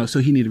case, so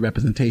he needed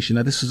representation.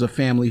 Now this was a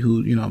family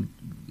who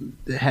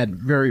had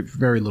very,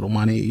 very little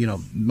money,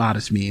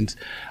 modest means.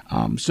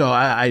 So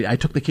I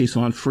took the case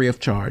on free of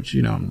charge,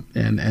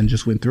 and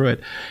just went through it.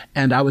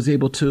 And I was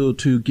able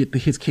to get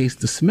his case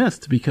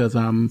dismissed because,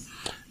 I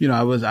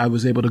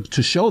was able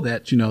to show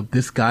that,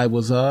 this guy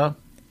was a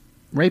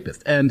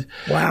rapist. And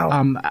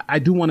wow. I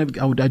do want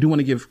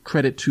to give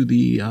credit to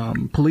the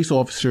police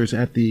officers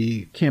at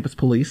the campus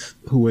police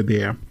who were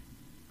there.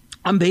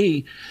 Where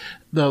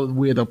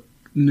the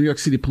New York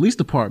City Police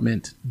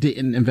Department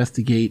didn't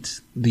investigate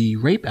the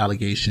rape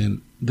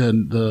allegation.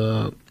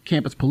 The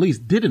campus police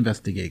did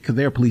investigate because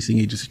they're a policing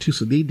agency too.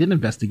 So they did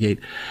investigate,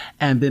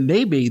 and then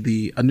they made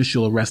the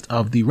initial arrest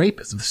of the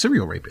rapist, of the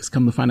serial rapist.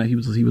 Come to find out he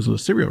was a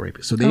serial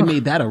rapist. So they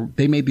made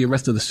the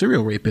arrest of the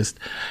serial rapist,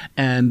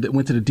 and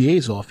went to the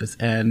DA's office,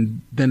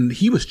 and then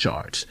he was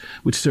charged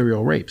with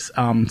serial rapes.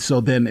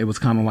 So then it was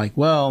kind of like,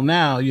 well,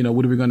 now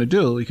what are we going to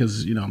do?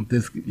 Because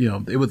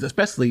it was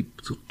especially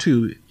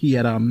too. He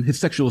had his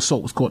sexual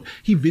assault was caught.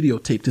 He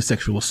videotaped his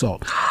sexual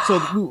assault.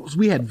 So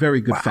we had very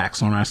good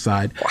facts on our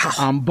side.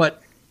 Wow.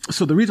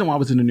 So the reason why I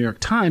was in the New York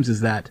Times is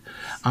that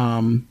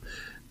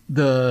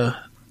the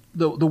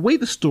way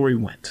the story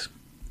went,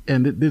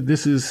 and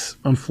this is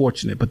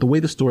unfortunate, but the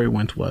way the story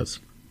went was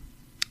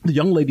the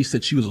young lady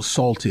said she was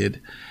assaulted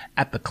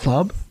at the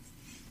club,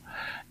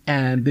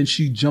 and then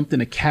she jumped in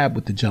a cab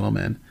with the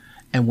gentleman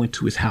and went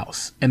to his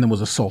house and then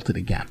was assaulted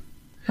again.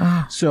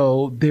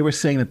 So they were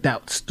saying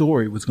that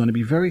story was going to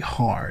be very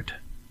hard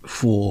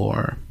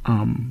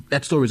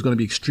that story was going to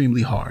be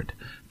extremely hard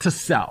to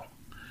sell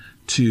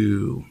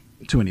to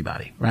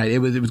anybody, right? It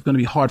was going to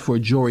be hard for a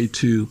jury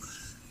to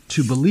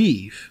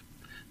believe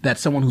that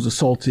someone who's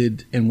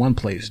assaulted in one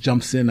place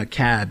jumps in a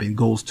cab and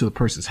goes to the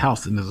person's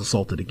house and is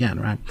assaulted again,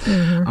 right?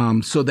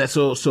 Mm-hmm.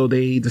 So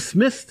they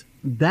dismissed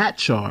that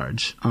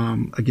charge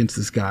against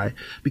this guy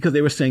because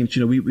they were saying,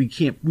 we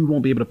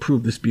won't be able to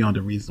prove this beyond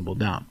a reasonable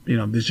doubt.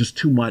 There's just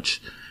too much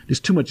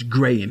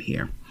gray in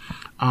here.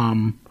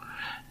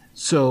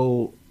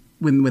 So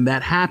when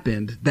that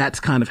happened, that's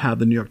kind of how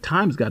the New York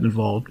Times got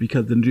involved,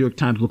 because the New York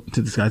Times looked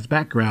into this guy's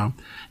background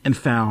and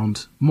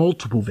found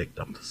multiple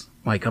victims,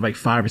 like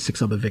 5 or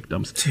 6 other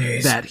victims.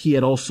 Jeez. That he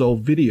had also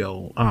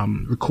video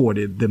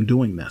recorded them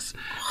doing this.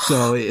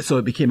 So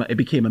it became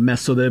a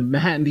mess. So the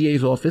Manhattan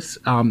DA's office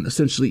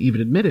essentially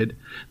even admitted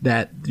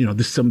that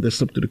this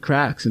slipped through the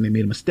cracks and they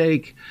made a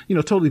mistake.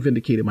 Totally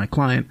vindicated my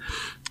client.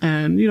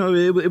 And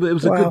it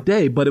was a good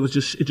day, but it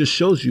just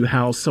shows you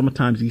how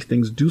sometimes these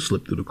things do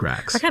slip through the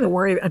cracks. I kind of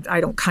worry. I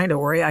don't kind of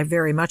worry. I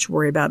very much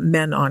worry about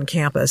men on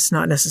campus,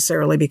 not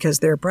necessarily because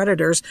they're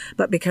predators,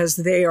 but because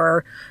they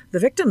are the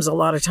victims. A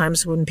lot of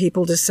times when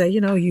people just say,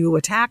 you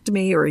attacked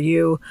me or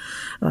you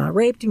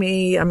raped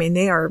me. I mean,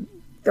 they're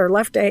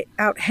left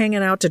out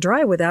hanging out to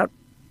dry without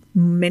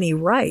many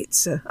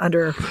rights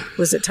under,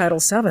 was it Title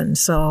VII?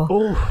 So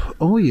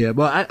oh yeah.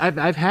 Well,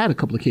 I've had a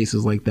couple of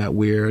cases like that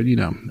where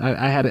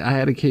I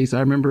had a case.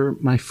 I remember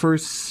my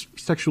first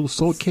sexual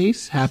assault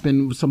case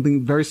happened with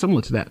something very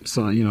similar to that.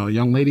 So a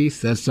young lady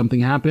says something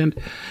happened.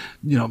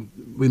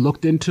 We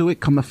looked into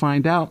it. Come to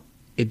find out,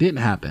 it didn't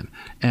happen.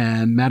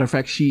 And matter of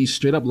fact, she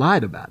straight up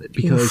lied about it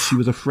because she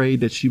was afraid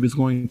that she was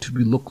going to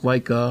look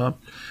like a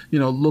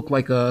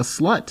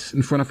slut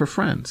in front of her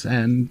friends.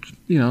 And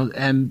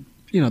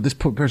this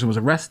person was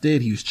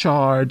arrested. He was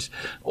charged,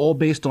 all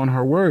based on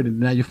her word. And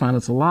now you find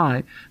it's a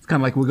lie. It's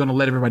kind of like we're going to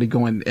let everybody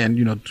go and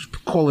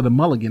call it a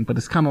mulligan. But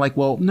it's kind of like,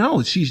 well,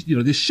 no,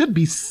 there should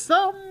be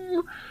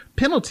some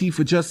penalty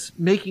for just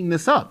making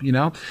this up,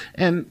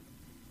 and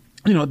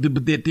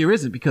there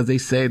isn't, because they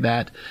say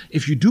that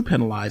if you do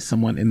penalize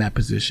someone in that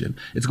position,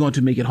 it's going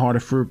to make it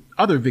harder for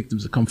other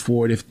victims to come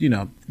forward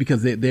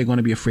because they're going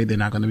to be afraid they're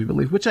not going to be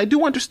believed, which I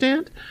do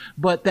understand,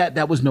 but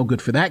that was no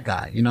good for that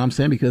guy. You know what I'm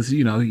saying? Because,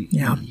 he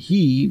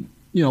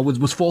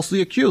was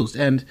falsely accused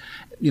and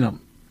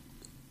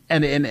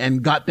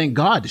God, thank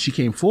God that she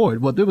came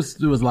forward. Well, there was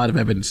a lot of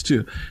evidence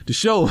too to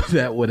show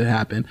that what had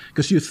happened,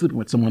 because she was sleeping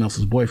with someone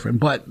else's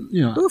boyfriend. But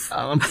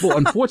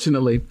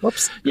unfortunately,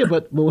 whoops. Yeah.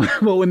 But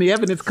when the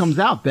evidence comes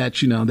out that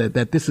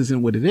that this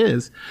isn't what it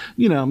is,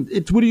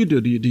 it's what do you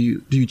do?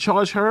 Do you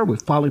charge her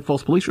with filing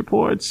false police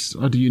reports,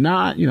 or do you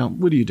not?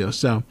 What do you do?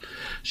 So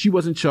she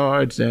wasn't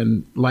charged,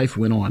 and life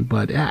went on.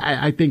 But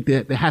I think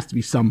that there has to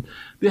be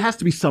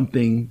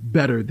something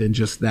better than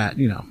just that.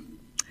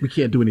 We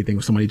can't do anything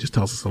if somebody just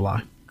tells us a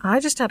lie. I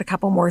just had a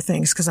couple more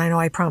things because I know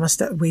I promised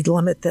that we'd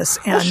limit this.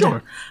 And,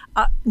 sure.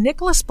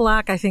 Nicholas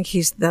Black, I think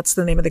that's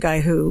the name of the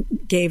guy who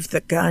gave the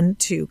gun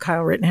to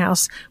Kyle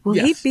Rittenhouse. Will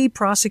he be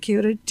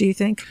prosecuted, do you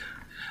think?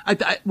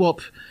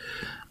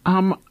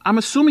 I'm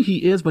assuming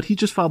he is, but he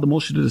just filed the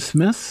motion to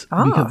dismiss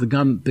because the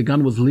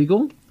gun was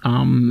legal.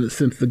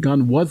 Since the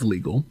gun was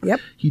legal,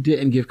 he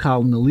didn't give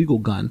Kyle an illegal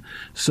gun.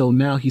 So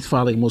now he's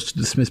filing a motion to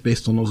dismiss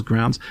based on those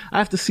grounds. I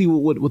have to see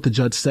what the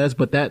judge says,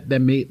 but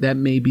that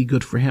may be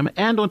good for him.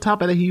 And on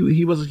top of that,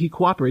 he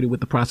cooperated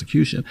with the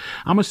prosecution.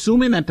 I'm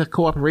assuming that the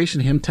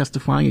cooperation, him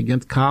testifying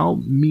against Kyle,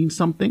 means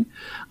something,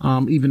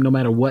 even no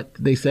matter what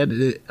they said,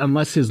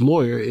 unless his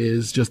lawyer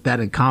is just that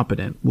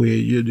incompetent where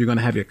you're going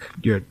to have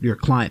your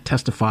client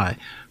testify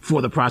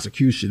for the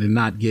prosecution and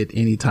not get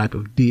any type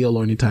of deal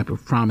or any type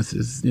of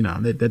promises.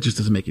 That just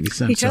doesn't make any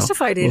sense. He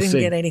testified he didn't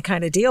get any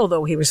kind of deal,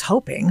 though he was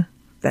hoping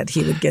that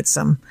he would get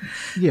some.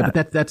 Yeah,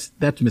 but that's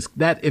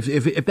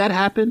if that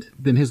happened,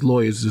 then his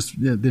lawyer's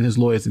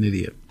an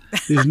idiot.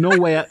 There's no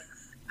way.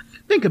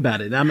 Think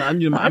about it. I'm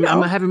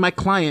having my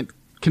client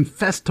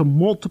confess to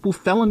multiple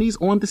felonies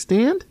on the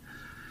stand,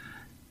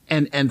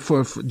 and in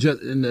hopes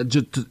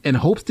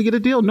to get a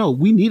deal. No,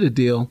 we need a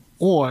deal,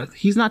 or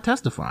he's not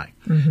testifying.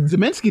 Mm-hmm.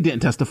 Zeminski didn't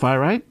testify,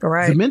 right?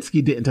 Right.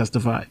 Zeminski didn't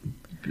testify.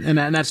 And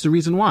that's the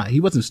reason why. He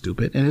wasn't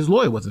stupid, and his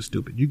lawyer wasn't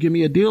stupid. You give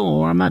me a deal,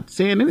 or I'm not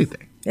saying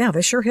anything. Yeah,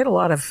 they sure hit a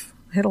lot of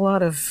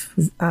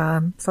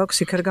folks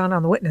who could have gone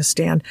on the witness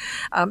stand.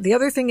 The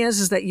other thing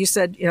is that you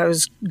said, I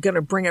was going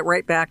to bring it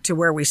right back to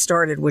where we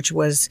started, which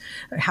was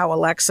how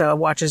Alexa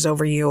watches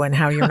over you and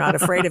how you're not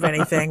afraid of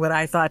anything. But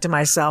I thought to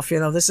myself,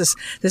 this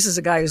is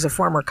a guy who's a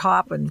former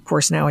cop, and of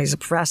course now he's a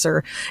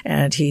professor,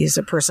 and he's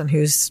a person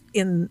who's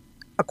in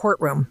a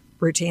courtroom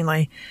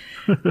routinely.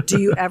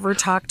 Do you ever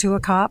talk to a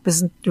cop?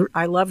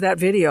 I love that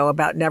video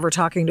about never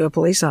talking to a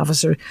police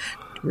officer.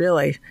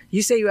 Really?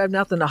 You say you have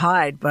nothing to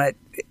hide, but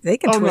they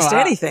can twist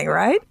anything,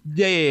 right?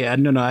 Yeah.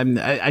 No.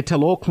 I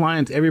tell all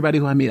clients, everybody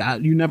who I meet,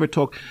 you never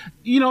talk,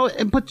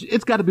 but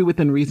it's got to be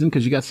within reason,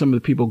 because you got some of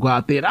the people go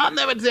out there and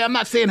I'm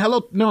not saying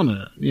hello.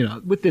 No.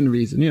 Within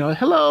reason,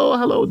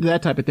 hello,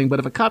 that type of thing. But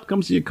if a cop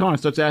comes to your car and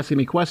starts asking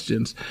me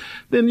questions,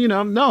 then,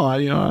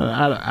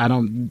 I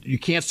don't, you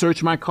can't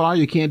search my car.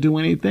 You can't do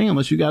anything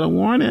unless you got a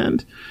warrant.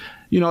 And,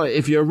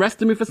 if you're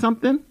arresting me for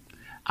something,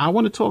 I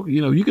want to talk,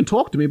 you can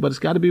talk to me, but it's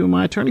got to be with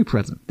my attorney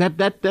present.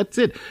 That's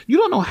it. You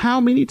don't know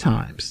how many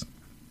times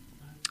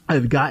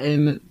I've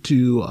gotten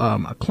to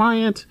a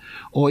client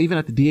or even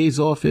at the DA's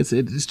office.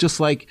 It's just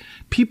like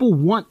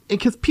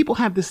because people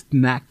have this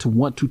knack to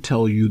want to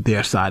tell you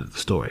their side of the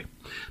story,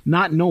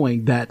 not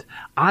knowing that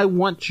I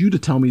want you to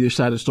tell me your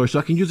side of the story so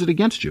I can use it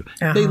against you.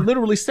 Uh-huh. They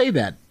literally say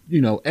that.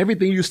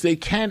 Everything you say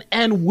can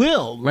and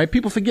will, right?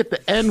 People forget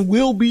that and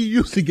will be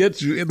used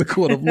against you in the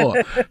court of law.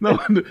 No,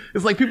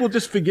 it's like people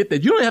just forget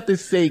that. You don't have to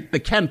say the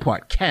can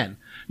part, can.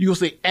 You'll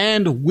say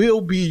and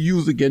will be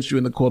used against you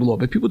in the court of law.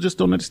 But people just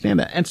don't understand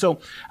that. And so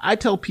I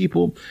tell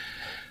people,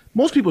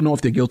 most people know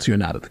if they're guilty or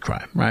not of the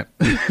crime, right?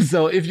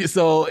 So if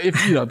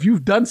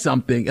you've done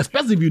something,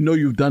 especially if you know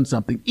you've done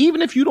something,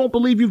 even if you don't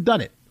believe you've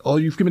done it or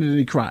you've committed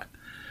any crime,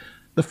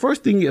 the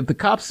first thing,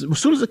 as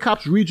soon as the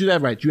cops read you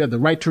that right, you have the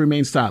right to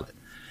remain silent.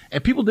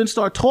 And people didn't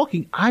start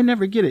talking. I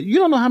never get it. You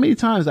don't know how many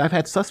times I've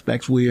had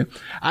suspects where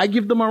I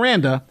give them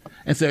Miranda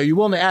and say, are you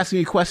willing to ask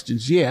me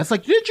questions? Yeah. It's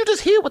like, didn't you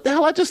just hear what the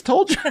hell I just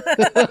told you?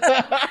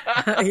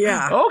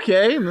 Yeah.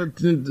 Okay.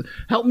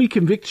 Help me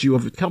convict you.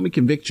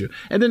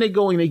 And then they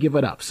go and they give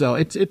it up. So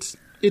it's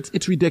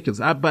ridiculous.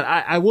 But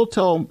I will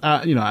tell,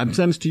 I'm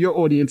sending this to your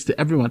audience, to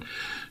everyone,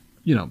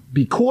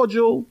 be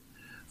cordial,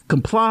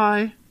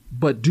 comply,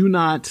 but do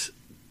not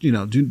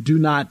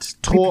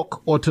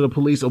talk or to the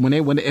police, or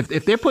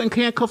if they're putting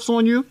handcuffs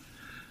on you,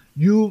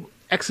 you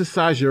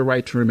exercise your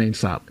right to remain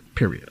silent,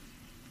 period.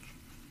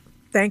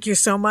 Thank you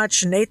so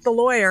much, Nate the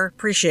lawyer.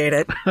 Appreciate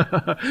it.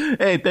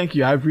 Hey, thank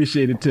you. I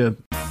appreciate it too.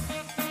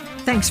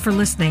 Thanks for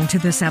listening to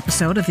this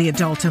episode of the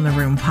Adult in the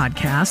Room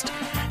podcast.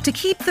 To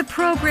keep the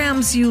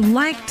programs you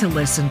like to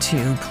listen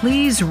to,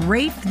 please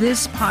rate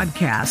this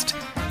podcast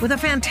with a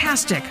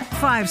fantastic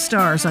 5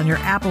 stars on your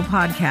Apple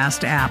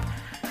Podcast app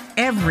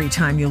every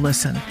time you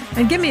listen,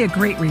 and give me a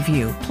great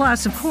review.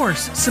 Plus, of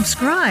course,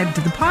 subscribe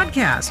to the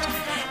podcast.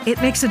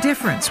 It makes a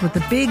difference with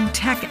the big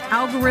tech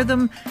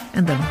algorithm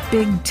and the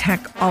big tech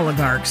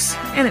oligarchs,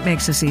 and it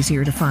makes us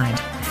easier to find.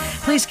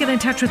 Please get in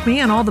touch with me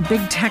on all the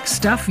big tech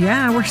stuff.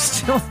 Yeah, we're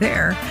still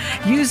there.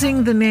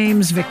 Using the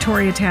names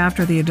Victoria Taft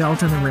or the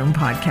Adult in the Room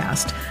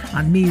podcast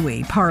on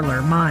MeWe,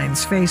 Parler,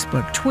 Minds,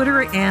 Facebook,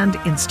 Twitter, and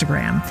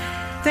Instagram.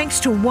 Thanks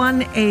to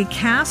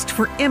 1ACast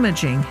for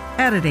imaging,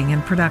 editing,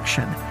 and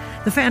production.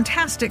 The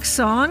fantastic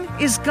song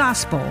is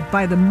Gospel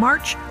by the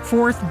March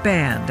 4th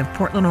Band of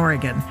Portland,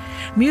 Oregon.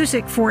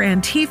 Music for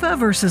Antifa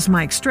versus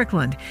Mike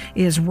Strickland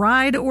is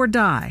Ride or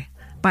Die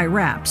by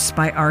Raps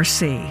by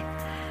RC.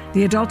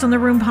 The Adult in the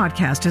Room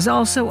podcast is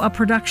also a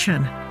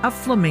production of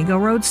Flamingo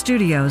Road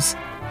Studios.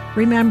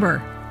 Remember,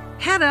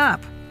 head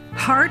up,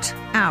 heart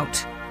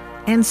out,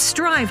 and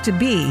strive to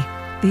be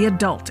the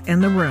adult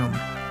in the room.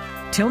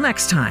 Till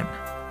next time,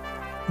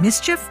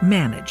 mischief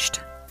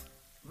managed.